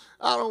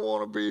 I don't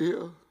want to be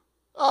here.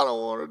 I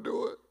don't want to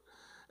do it.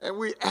 And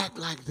we act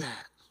like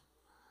that.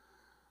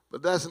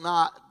 But that's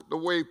not the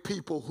way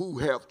people who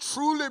have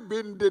truly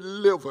been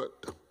delivered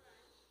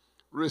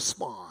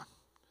respond.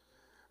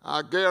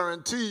 I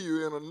guarantee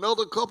you in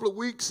another couple of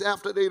weeks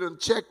after they done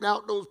checked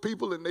out those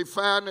people and they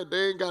find that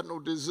they ain't got no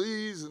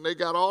disease and they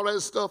got all that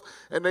stuff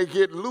and they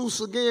get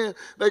loose again,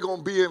 they're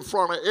going to be in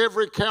front of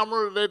every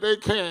camera that they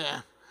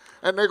can.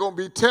 And they're going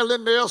to be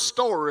telling their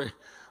story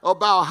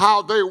about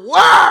how they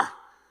were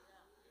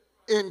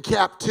in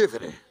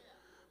captivity.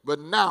 But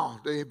now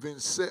they've been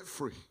set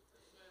free.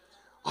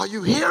 Are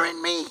you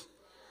hearing me?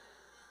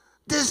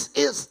 This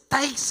is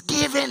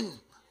Thanksgiving.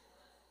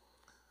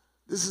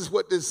 This is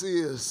what this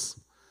is.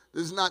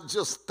 This is not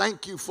just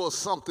thank you for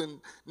something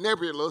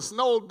nebulous.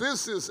 No,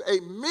 this is a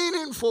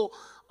meaningful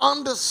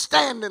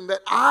understanding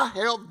that I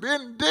have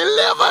been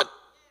delivered.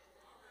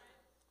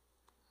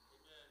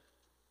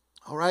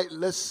 All right,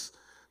 let's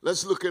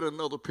look at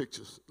another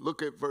picture.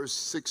 Look at verse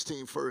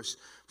 16 first.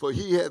 For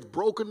he hath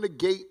broken the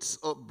gates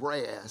of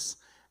brass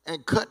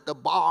and cut the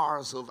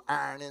bars of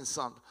iron in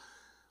sunder.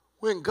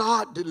 When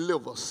God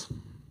delivers,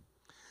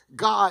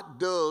 God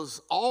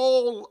does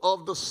all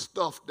of the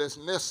stuff that's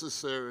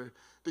necessary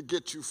to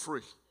get you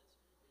free.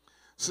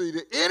 See,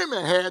 the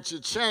enemy had you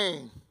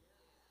chained.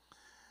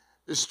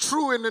 It's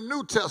true in the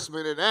New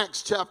Testament in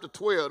Acts chapter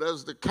 12.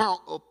 There's the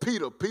account of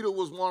Peter. Peter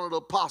was one of the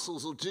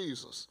apostles of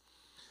Jesus.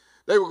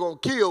 They were going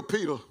to kill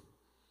Peter.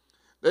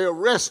 They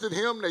arrested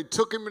him. They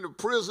took him into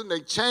prison.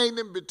 They chained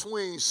him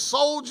between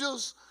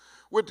soldiers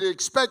with the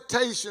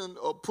expectation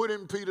of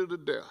putting Peter to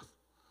death.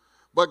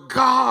 But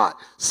God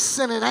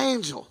sent an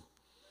angel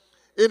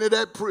into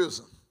that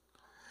prison.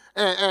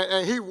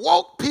 And he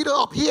woke Peter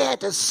up. He had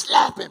to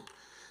slap him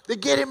to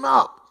get him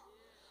up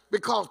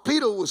because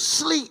Peter was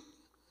asleep.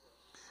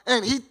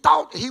 And he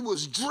thought he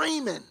was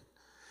dreaming.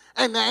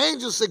 And the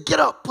angel said,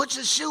 get up, put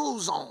your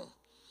shoes on.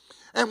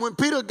 And when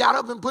Peter got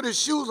up and put his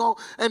shoes on,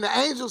 and the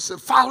angel said,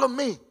 follow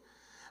me.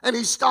 And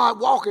he started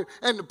walking,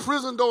 and the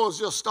prison doors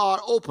just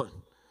started open.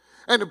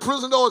 And the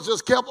prison doors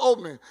just kept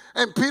opening.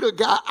 And Peter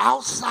got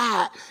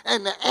outside,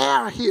 and the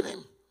air hit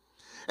him.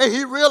 And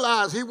he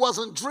realized he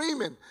wasn't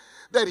dreaming,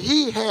 that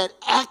he had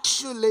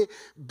actually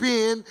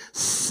been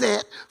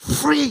set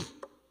free.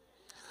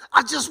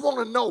 I just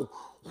want to know,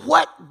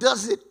 what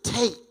does it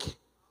take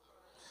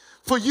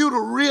for you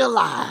to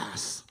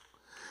realize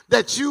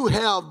that you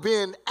have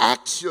been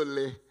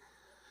actually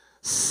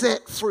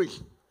set free?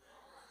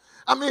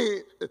 I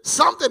mean,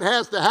 something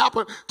has to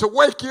happen to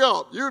wake you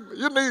up.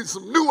 You need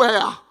some new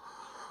air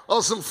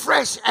or some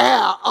fresh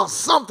air or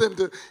something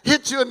to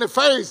hit you in the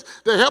face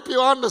to help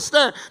you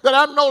understand that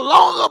I'm no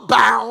longer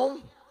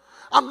bound.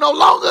 I'm no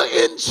longer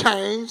in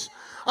chains.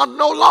 I'm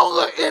no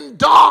longer in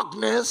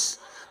darkness,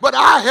 but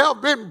I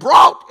have been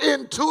brought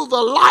into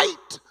the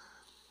light,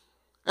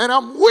 and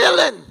I'm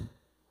willing,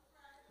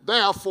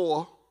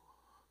 therefore,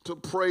 to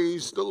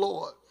praise the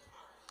Lord.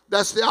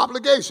 That's the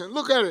obligation.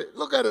 Look at it.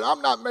 Look at it.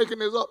 I'm not making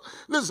this up.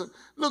 Listen,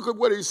 look at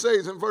what he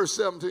says in verse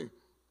 17.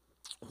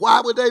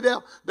 Why were they there?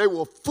 They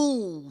were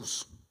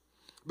fools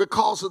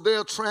because of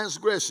their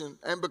transgression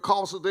and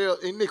because of their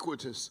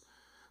iniquities.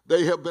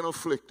 They have been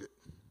afflicted.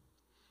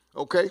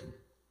 Okay?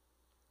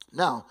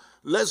 Now,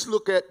 let's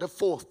look at the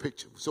fourth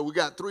picture. So we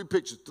got three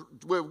pictures.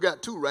 Well, we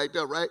got two right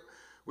there, right?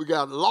 We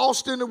got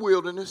lost in the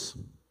wilderness.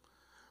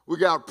 We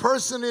got a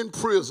person in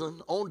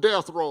prison on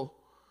death row.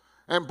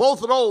 And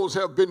both of those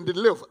have been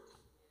delivered.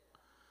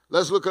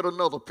 Let's look at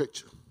another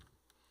picture.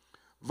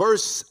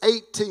 Verse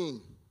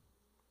 18.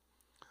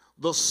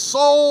 The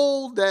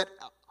soul that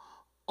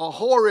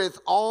abhorreth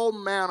all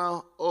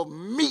manner of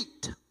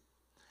meat,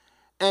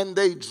 and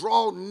they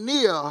draw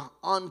near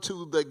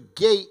unto the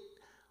gate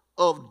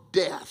of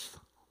death.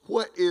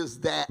 What is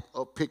that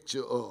a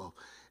picture of?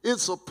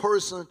 It's a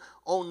person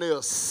on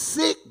their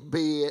sick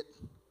bed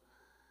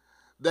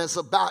that's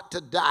about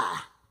to die.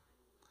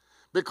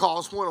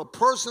 Because when a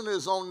person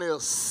is on their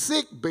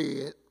sick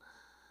bed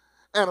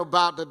and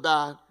about to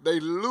die, they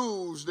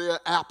lose their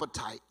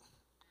appetite.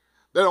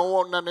 They don't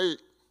want nothing to eat.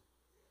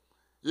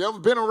 You ever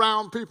been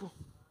around people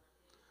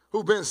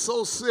who've been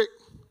so sick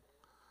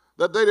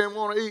that they didn't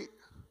want to eat?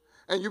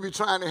 And you be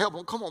trying to help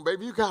them. Come on,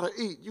 baby, you got to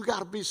eat. You got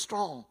to be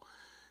strong.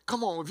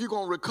 Come on, if you're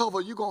going to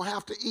recover, you're going to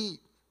have to eat.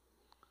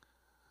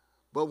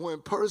 But when a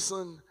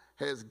person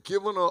has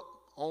given up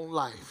on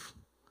life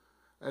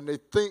and they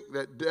think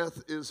that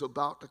death is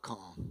about to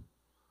come,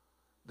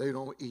 they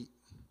don't eat.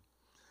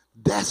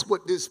 That's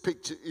what this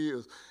picture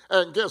is.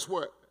 And guess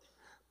what?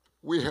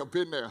 We have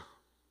been there.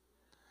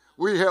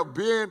 We have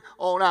been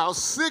on our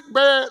sick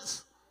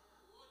beds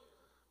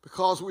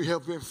because we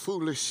have been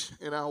foolish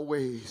in our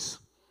ways.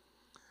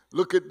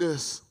 Look at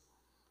this.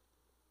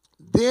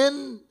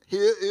 Then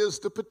here is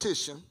the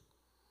petition.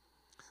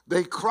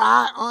 They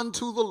cry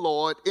unto the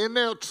Lord in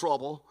their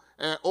trouble,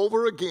 and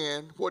over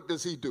again, what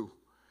does he do?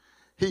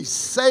 He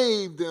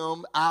saved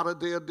them out of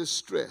their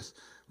distress.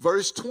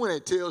 Verse 20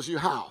 tells you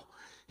how.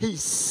 He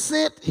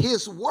sent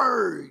his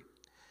word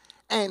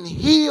and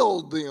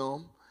healed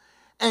them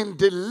and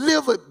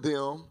delivered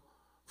them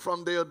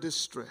from their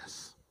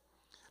distress.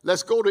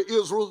 Let's go to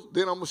Israel,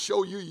 then I'm going to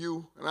show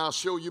you, and I'll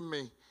show you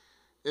me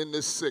in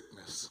this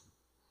sickness.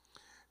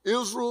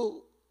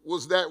 Israel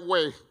was that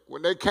way.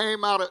 When they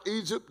came out of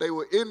Egypt, they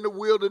were in the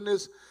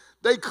wilderness.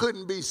 They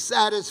couldn't be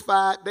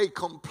satisfied. They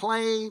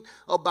complained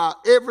about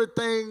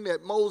everything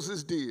that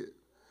Moses did.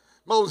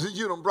 Moses,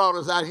 you done brought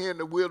us out here in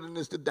the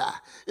wilderness to die.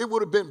 It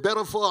would have been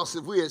better for us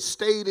if we had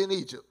stayed in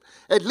Egypt.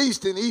 At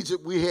least in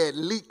Egypt, we had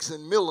leeks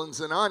and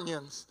melons and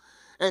onions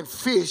and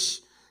fish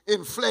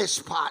in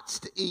flesh pots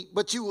to eat.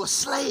 But you were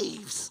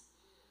slaves.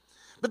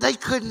 But they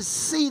couldn't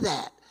see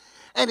that.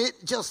 And it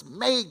just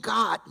made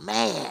God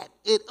mad.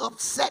 It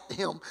upset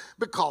him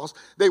because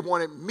they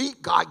wanted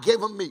meat. God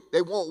gave them meat.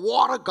 They want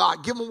water.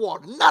 God gave them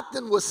water.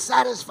 Nothing was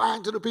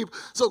satisfying to the people.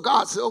 So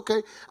God said,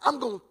 okay, I'm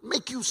going to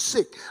make you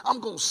sick. I'm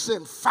going to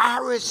send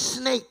fiery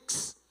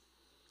snakes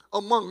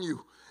among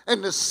you.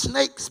 And the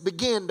snakes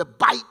began to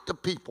bite the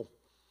people.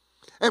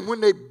 And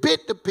when they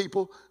bit the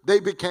people,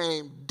 they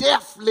became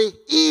deathly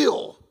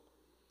ill.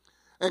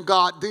 And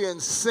God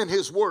then sent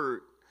his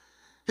word.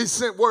 He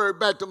sent word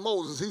back to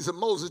Moses. He said,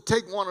 Moses,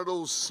 take one of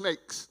those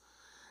snakes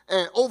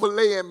and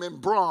overlay him in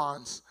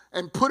bronze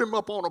and put him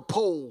up on a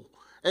pole.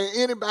 And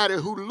anybody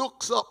who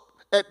looks up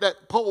at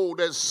that pole,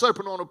 that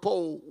serpent on the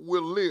pole,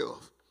 will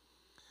live.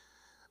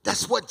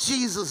 That's what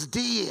Jesus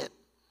did.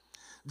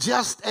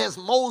 Just as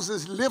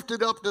Moses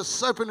lifted up the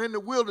serpent in the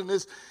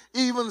wilderness,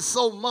 even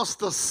so must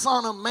the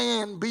Son of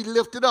Man be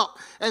lifted up.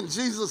 And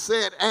Jesus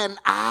said, and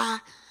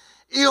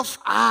if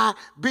I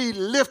be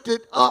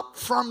lifted up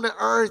from the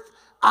earth,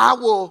 I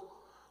will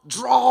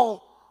draw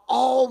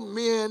all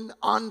men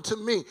unto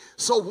me.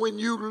 So when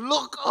you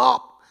look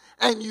up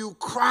and you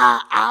cry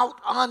out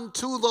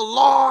unto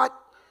the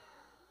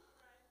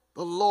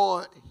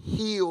Lord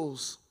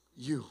heals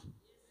you.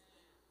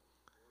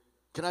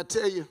 Can I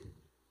tell you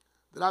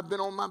that I've been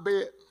on my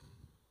bed?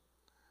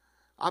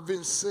 I've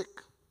been sick.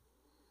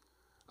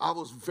 I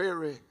was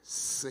very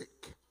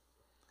sick.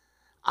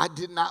 I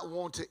did not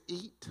want to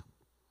eat.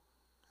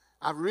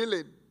 I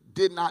really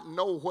did not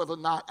know whether or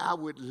not I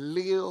would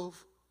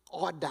live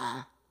or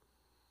die.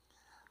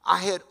 I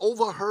had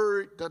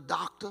overheard the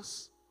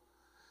doctors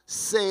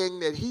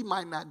saying that he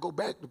might not go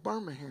back to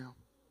Birmingham.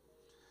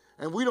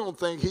 And we don't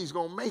think he's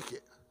going to make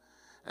it.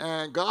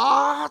 And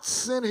God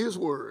sent his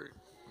word.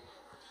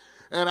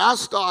 And I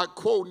started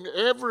quoting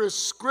every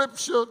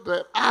scripture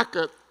that I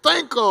could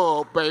think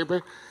of, baby.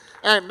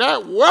 And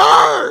that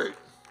word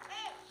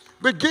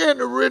began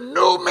to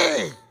renew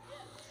me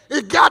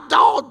it got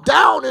all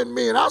down in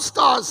me, and I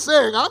started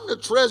saying, I'm the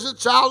treasured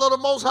child of the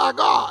Most High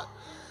God.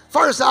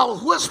 First, I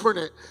was whispering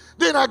it.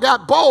 Then I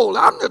got bold.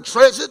 I'm the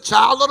treasured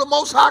child of the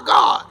Most High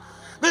God.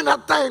 Then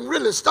that thing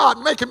really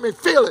started making me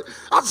feel it.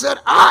 I said,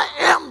 I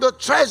am the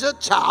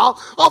treasured child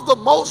of the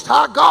Most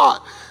High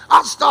God.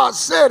 I started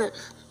saying it.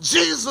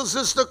 Jesus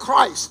is the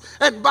Christ,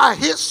 and by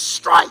his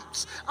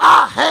stripes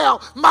I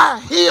have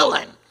my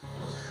healing.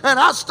 And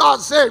I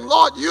started saying,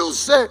 Lord, you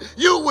said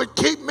you would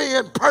keep me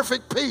in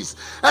perfect peace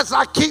as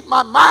I keep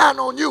my mind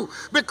on you,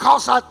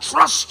 because I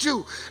trust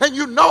you, and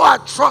you know I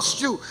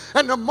trust you.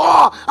 And the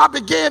more I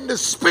began to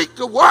speak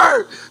the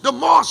word, the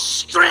more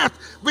strength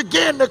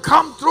began to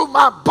come through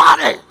my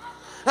body.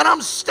 And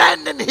I'm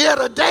standing here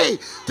today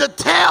to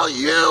tell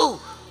you,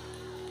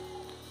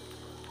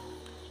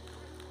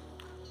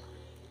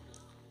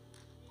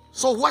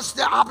 so what's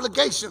the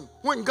obligation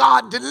when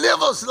God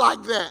delivers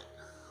like that?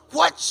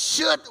 What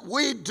should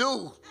we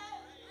do?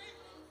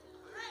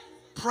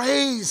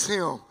 Praise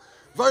him.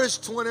 Verse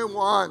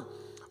 21,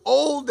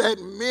 oh,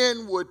 that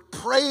men would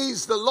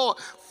praise the Lord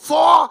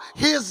for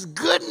his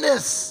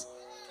goodness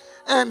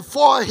and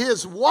for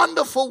his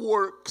wonderful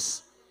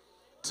works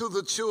to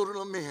the children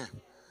of men.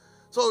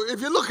 So if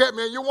you look at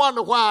me and you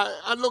wonder why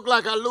I look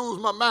like I lose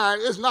my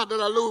mind, it's not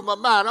that I lose my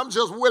mind. I'm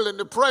just willing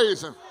to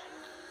praise him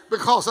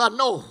because I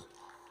know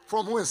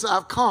from whence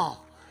I've come,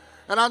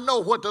 and I know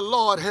what the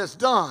Lord has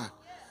done.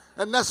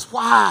 And that's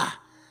why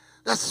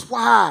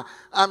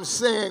I'm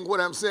saying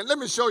what I'm saying. Let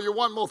me show you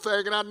one more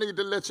thing, and I need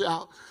to let you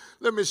out.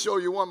 Let me show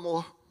you one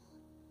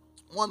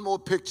more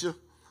picture.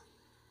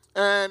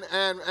 And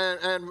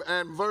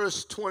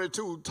verse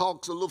 22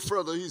 talks a little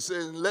further. He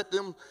says, let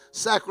them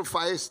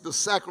sacrifice the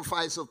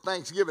sacrifice of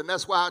thanksgiving.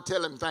 That's why I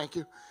tell him thank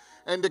you.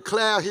 And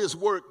declare his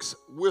works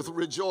with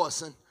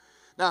rejoicing.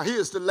 Now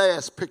here's the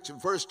last picture,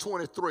 verse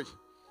 23.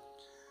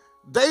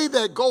 They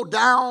that go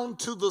down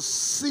to the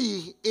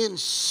sea in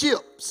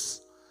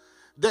ships,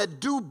 that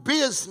do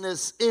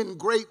business in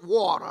great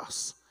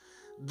waters,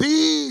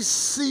 these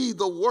see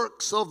the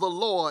works of the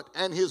Lord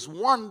and his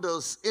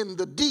wonders in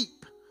the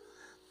deep.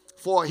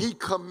 For he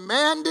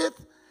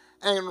commandeth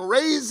and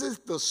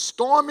raiseth the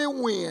stormy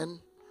wind,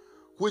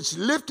 which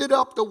lifted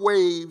up the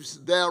waves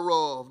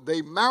thereof.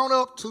 They mount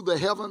up to the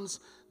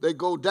heavens, they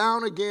go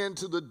down again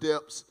to the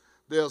depths.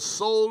 Their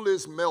soul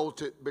is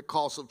melted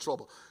because of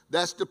trouble.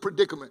 That's the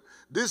predicament.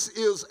 This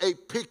is a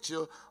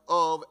picture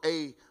of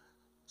a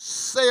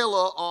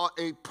sailor or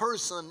a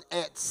person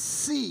at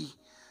sea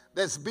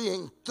that's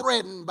being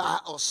threatened by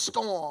a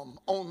storm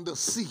on the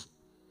sea.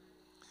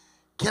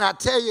 Can I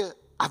tell you,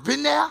 I've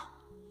been there.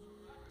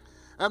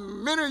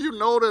 And many of you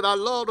know that I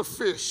love to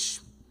fish.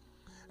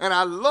 And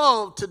I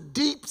love to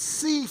deep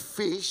sea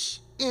fish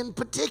in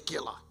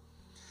particular.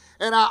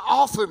 And I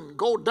often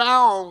go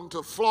down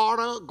to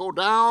Florida, go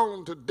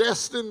down to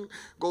Destin,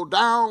 go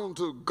down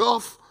to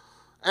Gulf,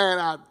 and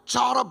I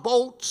charter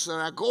boats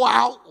and I go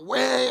out,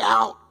 way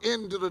out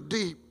into the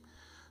deep.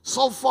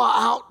 So far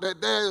out that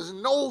there is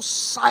no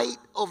sight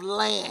of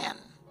land.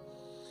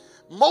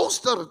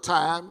 Most of the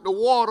time, the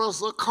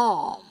waters are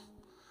calm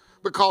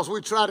because we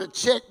try to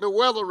check the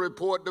weather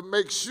report to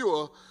make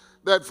sure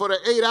that for the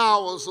 8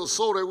 hours or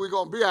so that we're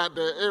going to be out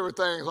there,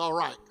 everything's all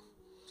right.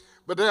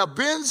 But there have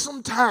been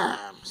some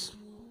times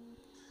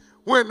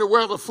when the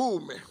weather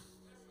fooled me.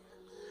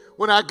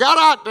 When I got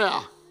out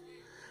there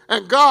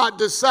and God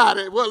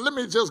decided, well, let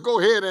me just go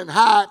ahead and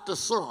hide the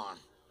sun.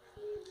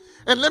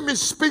 And let me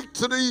speak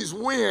to these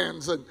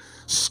winds and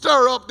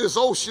stir up this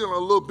ocean a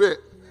little bit.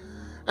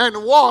 And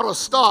the water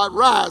start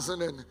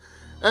rising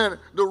and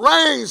the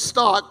rain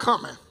start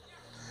coming.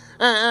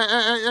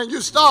 And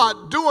you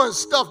start doing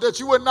stuff that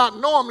you would not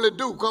normally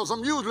do, because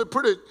I'm usually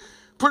pretty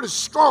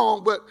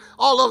strong, but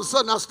all of a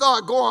sudden I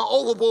start going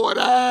overboard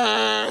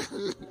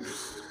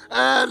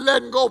and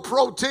letting go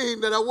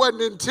protein that I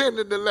wasn't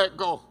intending to let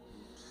go.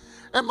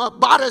 And my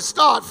body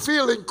start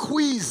feeling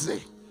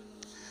queasy.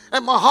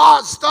 And my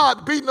heart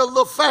start beating a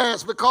little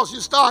fast, because you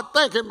start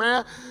thinking,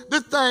 man,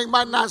 this thing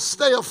might not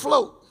stay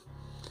afloat.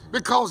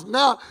 Because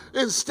now,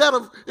 instead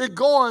of it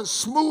going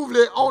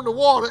smoothly on the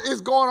water, it's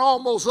going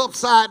almost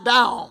upside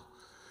down.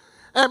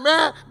 And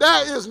man,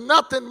 there is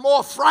nothing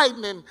more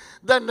frightening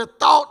than the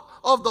thought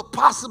of the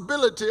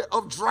possibility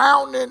of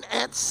drowning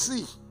at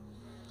sea,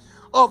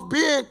 of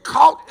being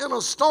caught in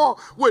a storm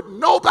with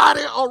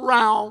nobody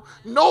around,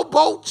 no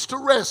boats to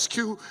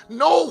rescue,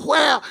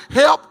 nowhere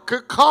help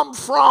could come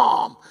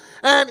from.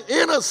 And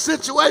in a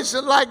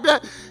situation like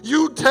that,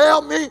 you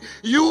tell me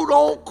you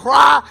don't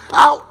cry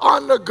out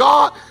unto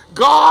God,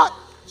 God,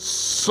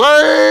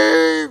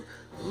 save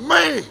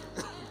me.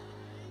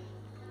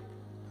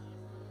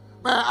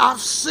 Man, I've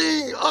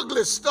seen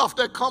ugly stuff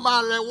that come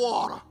out of that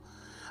water.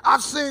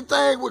 I've seen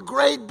things with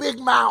great big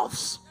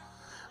mouths.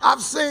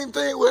 I've seen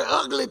things with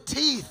ugly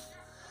teeth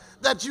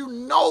that you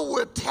know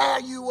will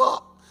tear you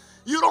up.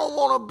 You don't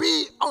want to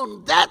be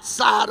on that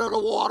side of the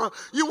water.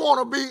 You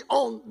want to be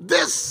on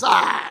this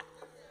side.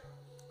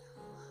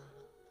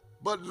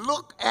 But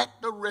look at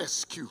the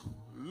rescue.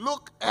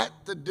 Look at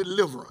the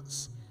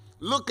deliverance.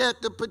 Look at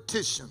the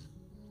petition.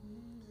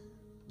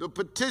 The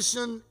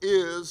petition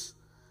is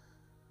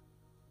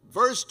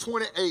verse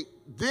 28.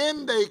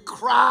 Then they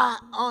cry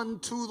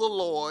unto the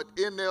Lord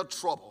in their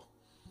trouble,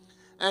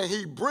 and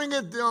he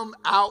bringeth them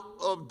out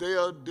of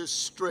their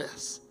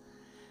distress.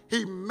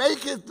 He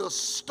maketh the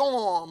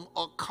storm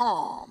a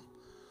calm,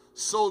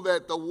 so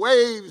that the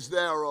waves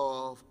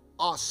thereof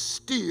are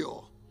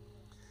still.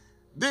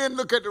 Then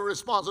look at the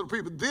response of the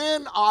people.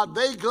 Then are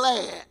they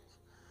glad,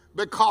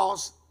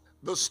 because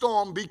the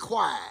storm be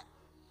quiet.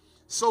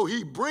 So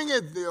he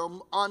bringeth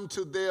them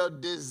unto their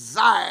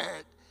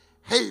desired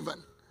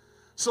haven.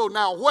 So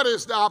now what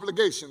is the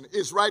obligation?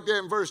 It's right there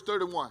in verse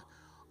 31.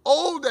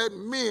 Oh, that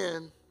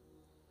men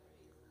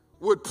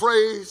would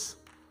praise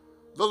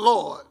the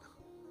Lord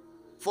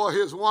for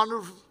his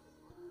wonderful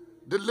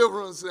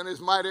deliverance and his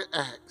mighty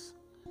acts.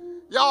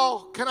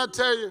 Y'all, can I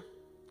tell you,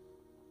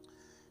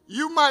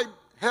 you might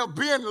have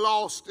been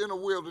lost in a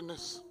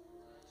wilderness.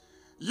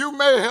 You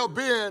may have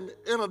been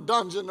in a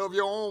dungeon of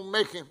your own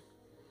making.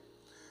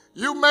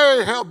 You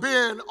may have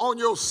been on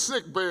your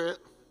sick bed.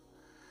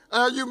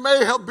 You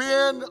may have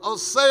been a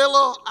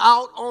sailor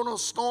out on a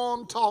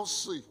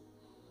storm-tossed sea.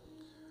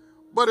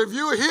 But if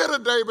you're here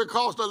today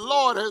because the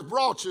Lord has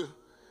brought you,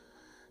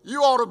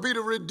 you ought to be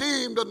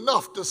redeemed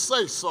enough to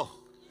say so.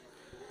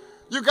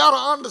 You got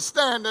to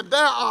understand that there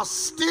are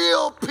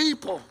still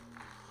people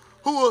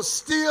who are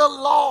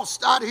still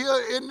lost out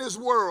here in this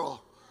world,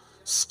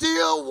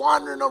 still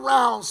wandering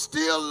around,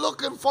 still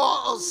looking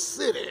for a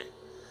city.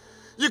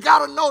 You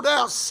got to know there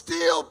are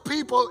still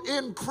people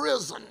in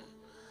prison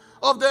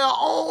of their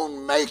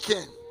own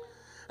making,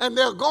 and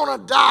they're going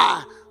to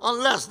die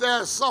unless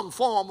there's some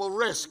form of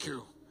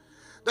rescue.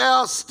 There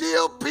are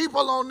still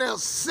people on their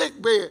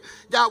sick bed,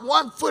 got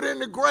one foot in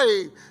the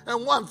grave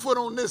and one foot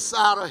on this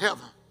side of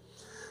heaven.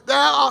 There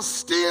are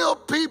still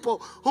people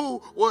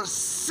who were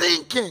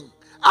sinking.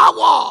 I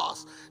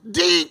was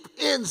deep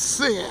in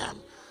sin,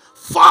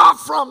 far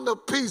from the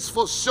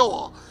peaceful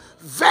shore,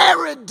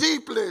 very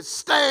deeply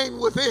stained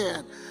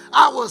within.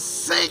 I was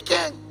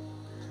sinking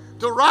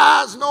to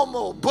rise no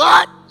more.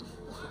 But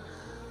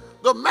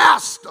the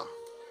master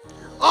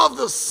of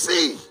the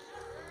sea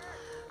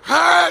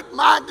heard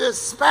my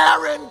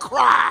despairing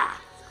cry,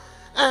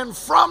 and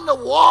from the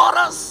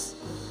waters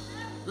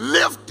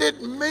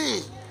lifted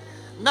me.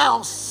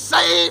 Now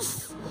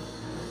safe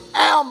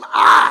am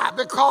I,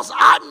 because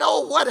I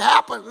know what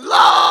happened.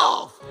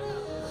 Love,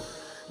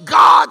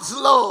 God's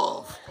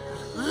love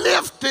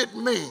lifted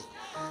me.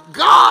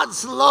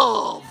 God's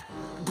love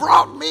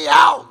brought me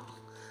out.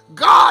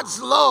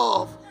 God's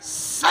love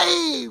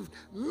saved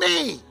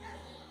me.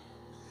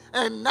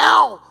 And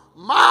now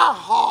my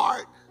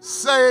heart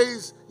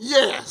says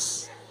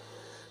yes.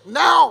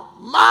 Now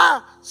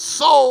my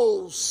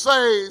soul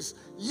says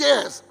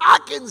yes. I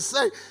can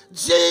say,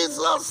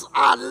 Jesus,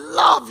 I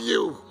love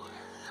you.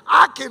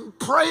 I can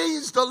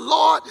praise the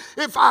Lord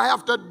if I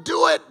have to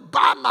do it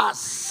by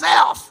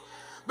myself,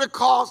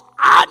 because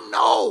I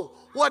know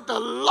what the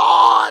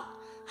Lord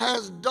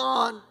has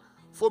done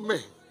for me.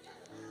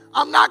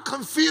 I'm not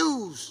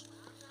confused.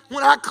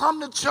 When I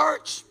come to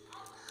church,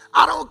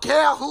 I don't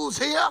care who's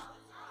here.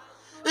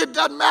 It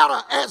doesn't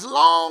matter. As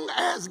long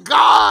as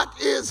God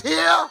is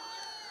here,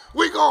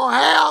 we're going to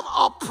have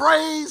a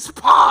praise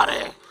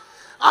party.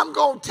 I'm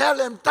going to tell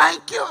him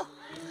thank you.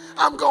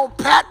 I'm going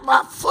to pat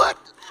my foot.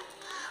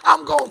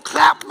 I'm going to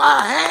clap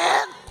my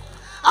hand.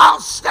 I'll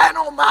stand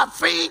on my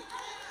feet.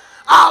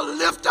 I'll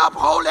lift up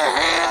holy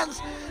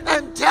hands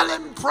and tell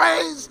him,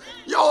 praise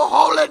your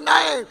holy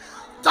name.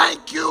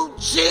 Thank you,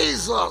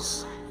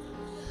 Jesus.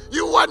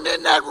 You wasn't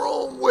in that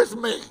room with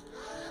me.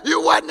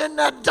 You wasn't in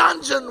that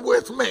dungeon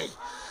with me.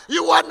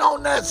 You wasn't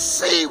on that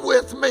sea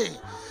with me.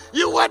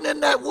 You wasn't in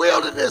that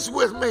wilderness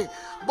with me.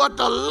 But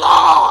the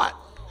Lord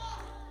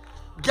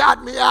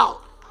got me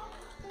out.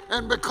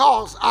 And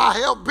because I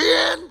have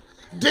been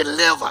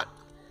delivered,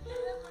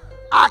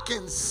 I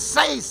can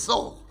say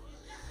so.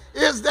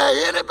 Is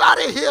there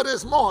anybody here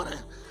this morning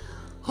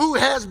who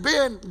has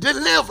been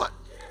delivered?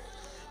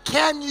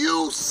 Can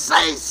you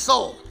say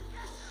so?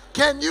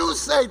 Can you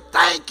say,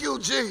 thank you,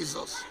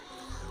 Jesus?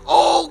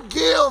 Oh,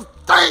 give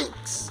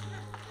thanks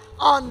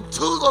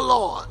unto the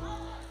Lord,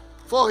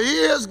 for he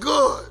is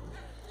good,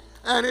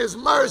 and his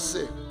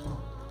mercy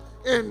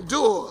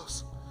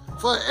endures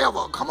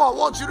forever. Come on, I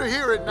want you to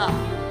hear it now.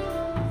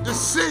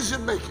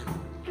 Decision making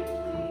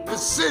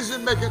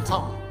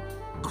tongue.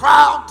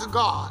 Cry out to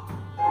God.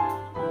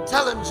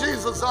 Tell him,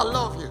 Jesus, I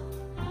love you.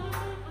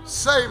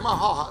 Save my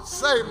heart,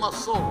 save my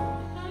soul.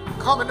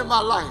 Come into my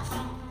life.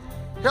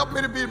 Help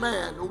me to be the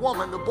man, the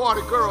woman, the boy,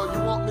 the girl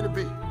you want me to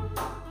be.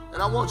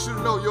 And I want you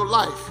to know your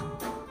life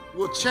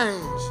will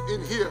change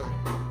in here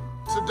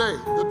today.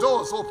 The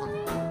door's open.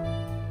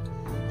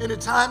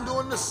 Anytime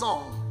during the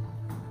song,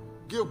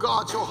 give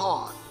God your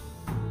heart.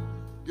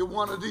 Give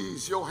one of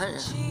these your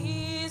hand.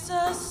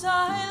 Jesus,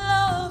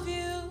 I love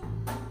you.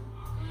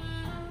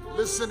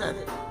 Listen at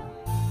it.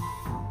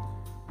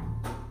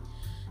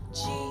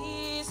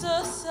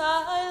 Jesus,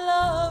 I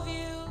love you.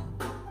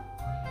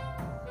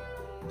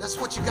 That's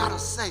what you gotta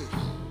say.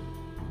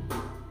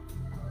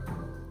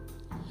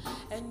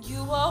 And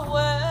you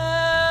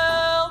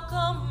are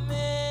welcome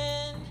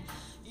in.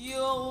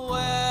 You're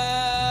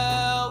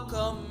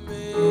welcome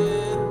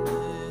in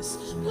this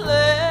place.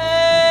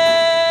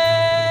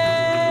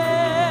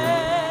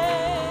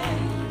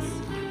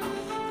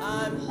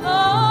 I'm lost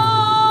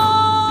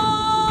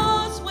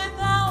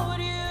without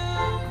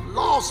you.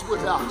 Lost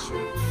without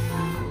you.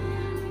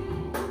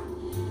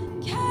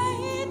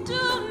 Can't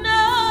do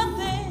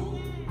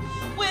nothing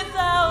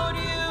without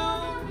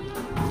you.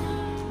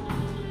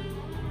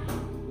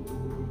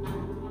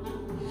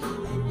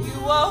 And you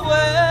are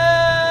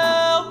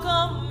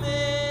welcome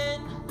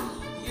in.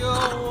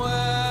 You're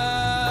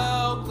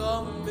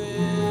welcome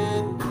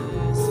in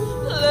this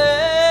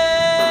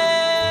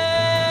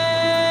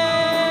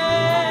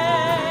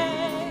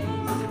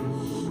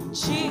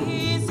place.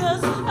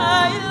 Jesus,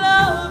 I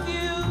love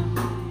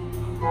you.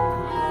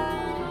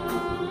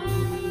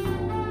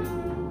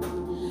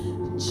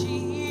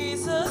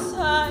 Jesus,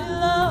 I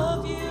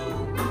love you.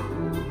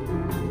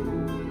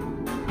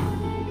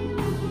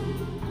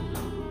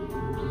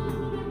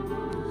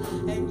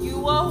 And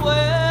you are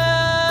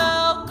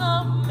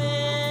welcome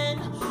in.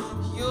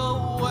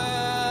 You're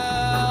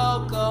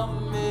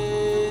welcome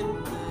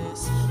in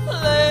this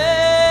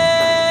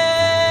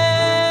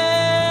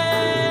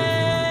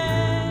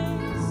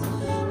place.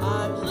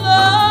 I'm lost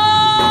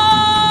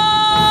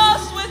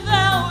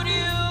without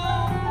you.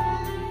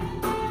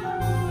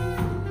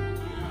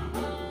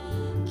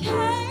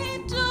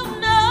 Can't do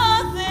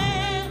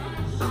nothing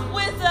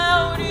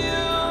without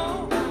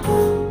you.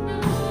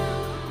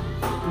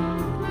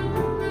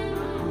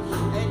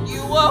 And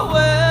you are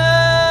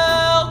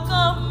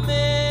welcome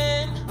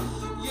in.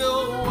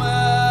 You're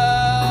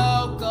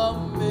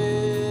welcome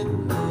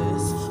in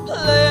this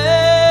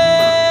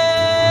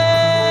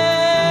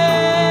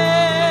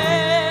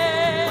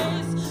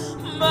place.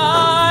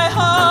 My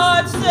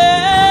heart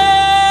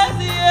says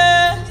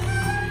yes.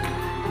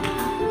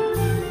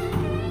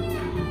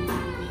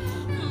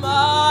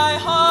 My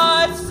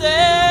heart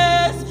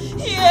says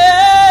yes.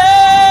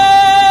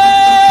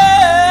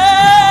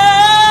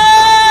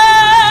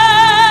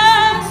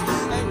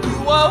 And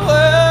you are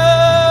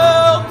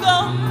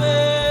welcome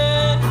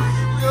in.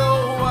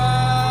 You're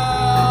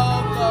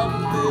welcome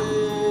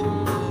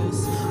in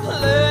this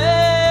place.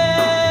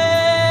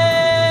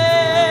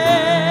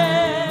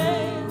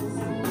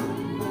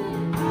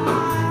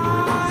 My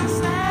heart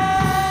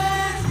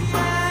says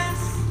yes.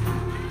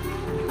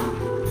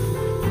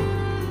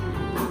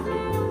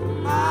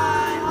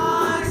 My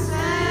heart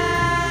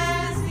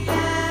says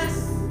yes.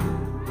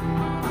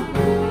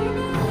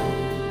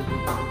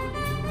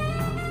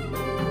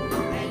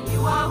 And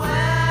you are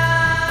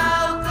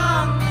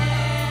welcome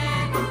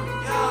in.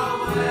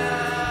 You're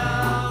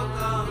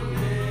welcome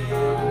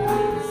in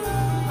this place.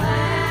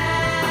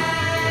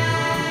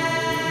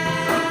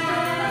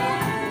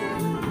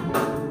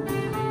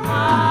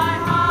 My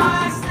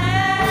heart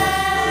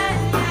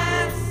says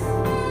yes.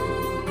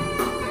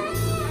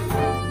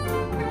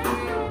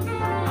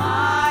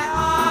 My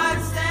heart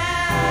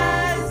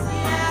says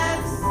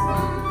yes.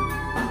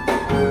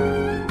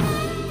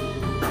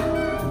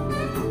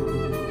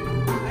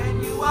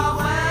 And you are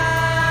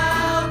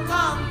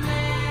welcome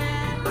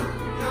in.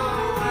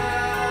 You're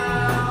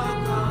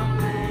welcome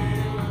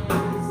in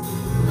this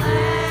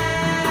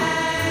place.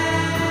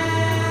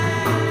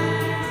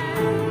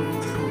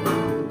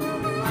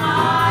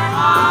 My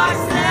heart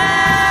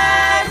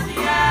says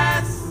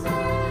yes.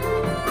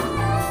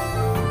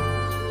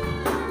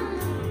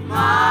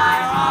 My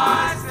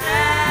heart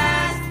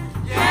says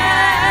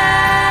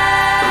yes.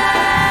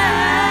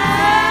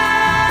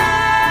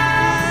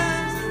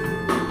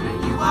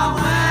 And you are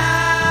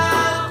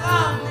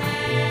welcome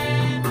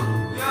in.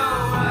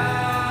 You're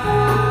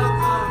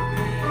welcome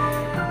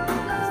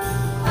in this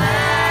place.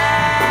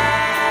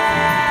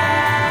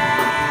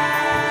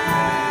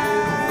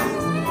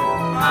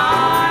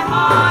 My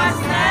heart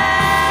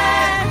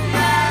says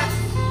yes.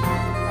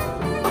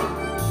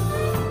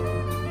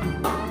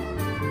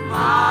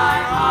 My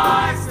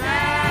heart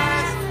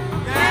says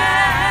yes.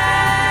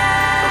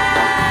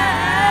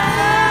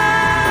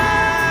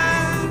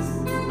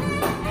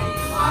 And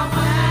you are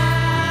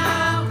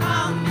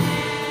welcome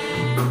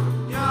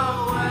in. You're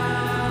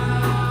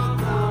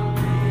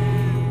welcome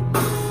in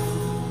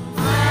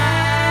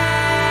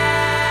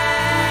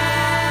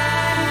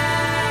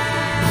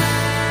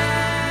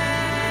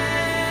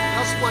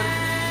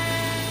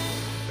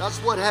That's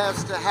what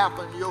has to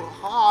happen. Your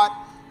heart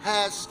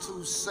has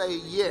to say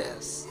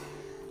yes.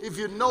 If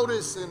you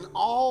notice in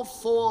all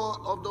four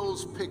of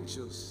those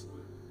pictures,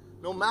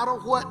 no matter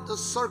what the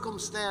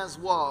circumstance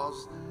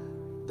was,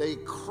 they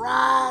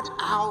cried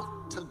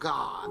out to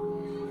God.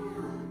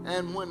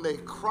 And when they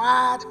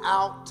cried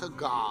out to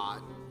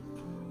God,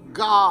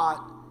 God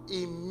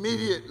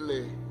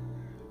immediately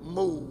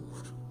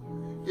moved.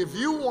 If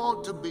you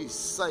want to be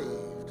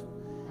saved,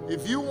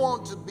 if you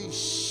want to be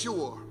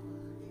sure,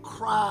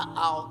 cry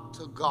out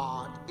to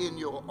God in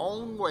your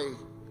own way,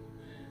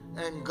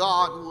 and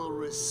God will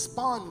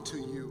respond to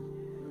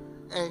you,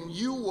 and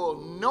you will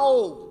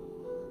know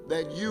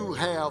that you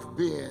have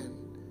been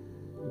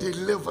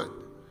delivered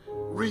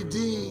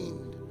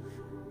redeemed,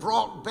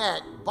 brought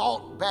back,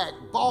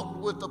 bought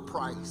with a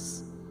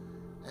price.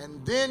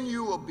 And then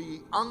you will be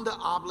under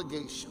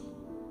obligation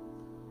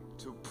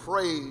to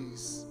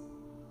praise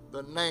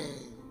the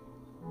name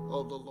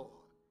of the Lord.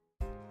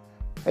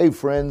 Hey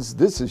friends,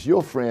 this is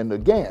your friend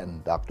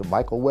again, Dr.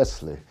 Michael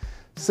Wesley,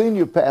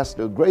 Senior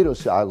Pastor of Greater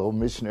Shiloh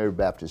Missionary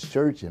Baptist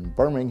Church in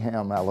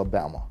Birmingham,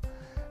 Alabama.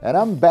 And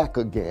I'm back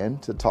again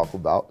to talk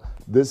about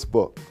this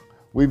book.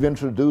 We've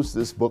introduced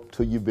this book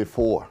to you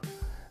before,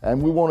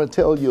 and we want to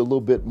tell you a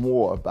little bit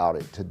more about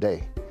it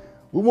today.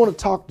 We want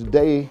to talk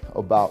today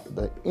about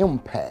the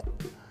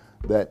impact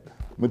that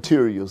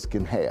materials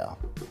can have.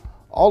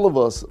 All of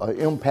us are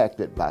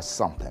impacted by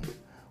something.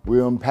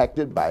 We're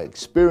impacted by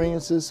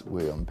experiences.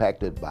 We're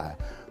impacted by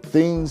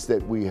things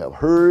that we have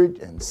heard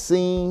and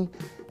seen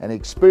and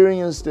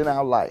experienced in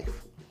our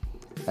life.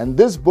 And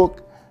this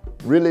book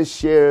really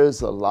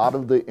shares a lot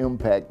of the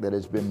impact that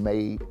has been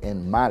made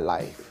in my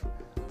life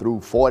through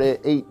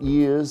 48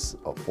 years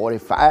or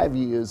 45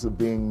 years of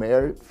being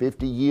married,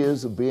 50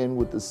 years of being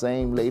with the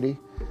same lady.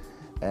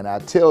 And I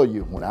tell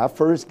you, when I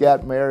first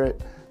got married,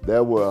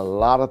 there were a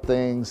lot of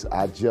things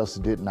I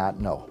just did not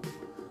know.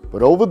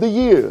 But over the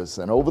years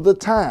and over the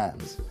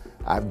times,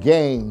 I've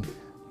gained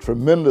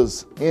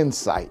tremendous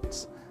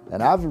insights.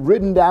 And I've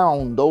written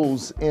down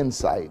those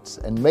insights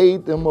and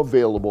made them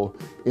available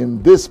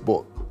in this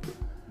book.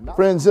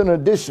 Friends, in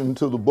addition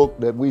to the book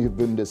that we have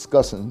been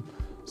discussing,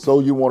 So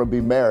You Want to Be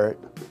Married,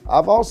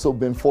 I've also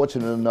been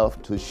fortunate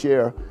enough to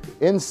share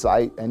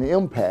insight and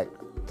impact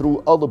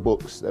through other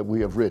books that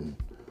we have written.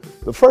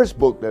 The first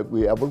book that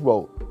we ever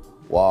wrote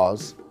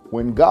was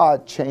When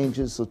God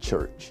Changes a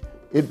Church,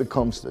 It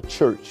Becomes the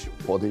Church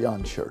for the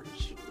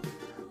Unchurched.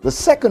 The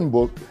second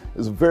book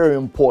is a very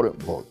important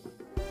book,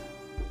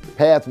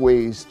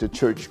 Pathways to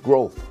Church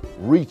Growth,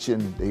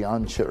 Reaching the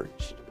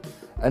Unchurched.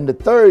 And the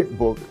third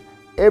book,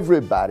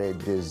 Everybody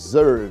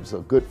Deserves a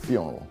Good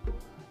Funeral.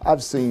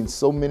 I've seen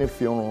so many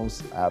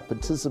funerals, I've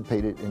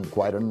participated in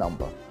quite a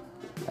number,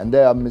 and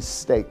there are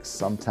mistakes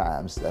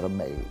sometimes that are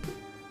made.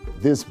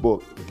 This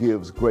book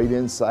gives great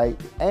insight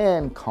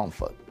and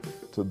comfort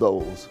to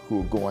those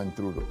who are going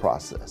through the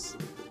process.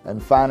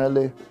 And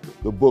finally,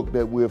 the book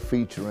that we're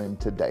featuring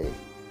today,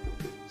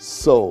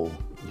 So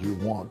You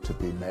Want to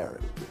Be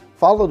Married.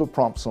 Follow the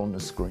prompts on the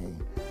screen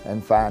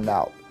and find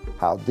out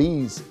how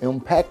these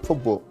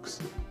impactful books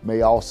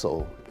may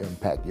also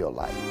impact your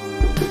life.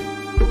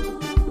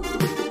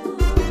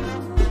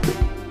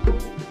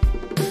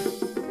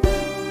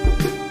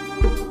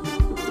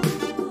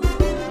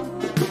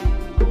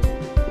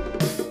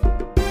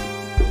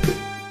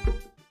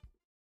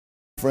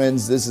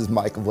 Friends, this is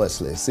Michael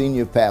Wesley,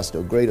 Senior Pastor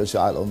of Greater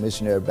Shiloh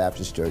Missionary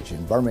Baptist Church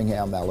in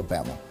Birmingham,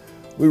 Alabama.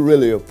 We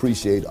really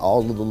appreciate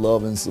all of the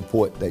love and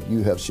support that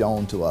you have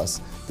shown to us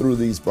through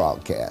these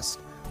broadcasts.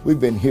 We've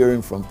been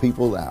hearing from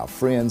people and our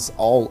friends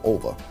all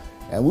over,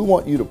 and we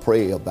want you to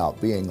pray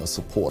about being a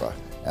supporter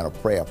and a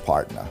prayer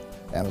partner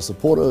and a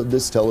supporter of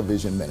this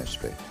television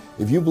ministry.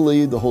 If you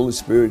believe the Holy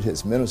Spirit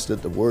has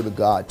ministered the Word of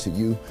God to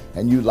you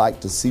and you'd like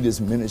to see this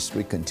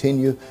ministry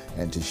continue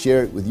and to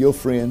share it with your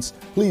friends,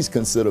 please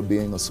consider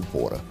being a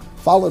supporter.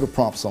 Follow the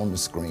prompts on the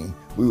screen.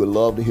 We would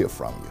love to hear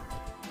from you.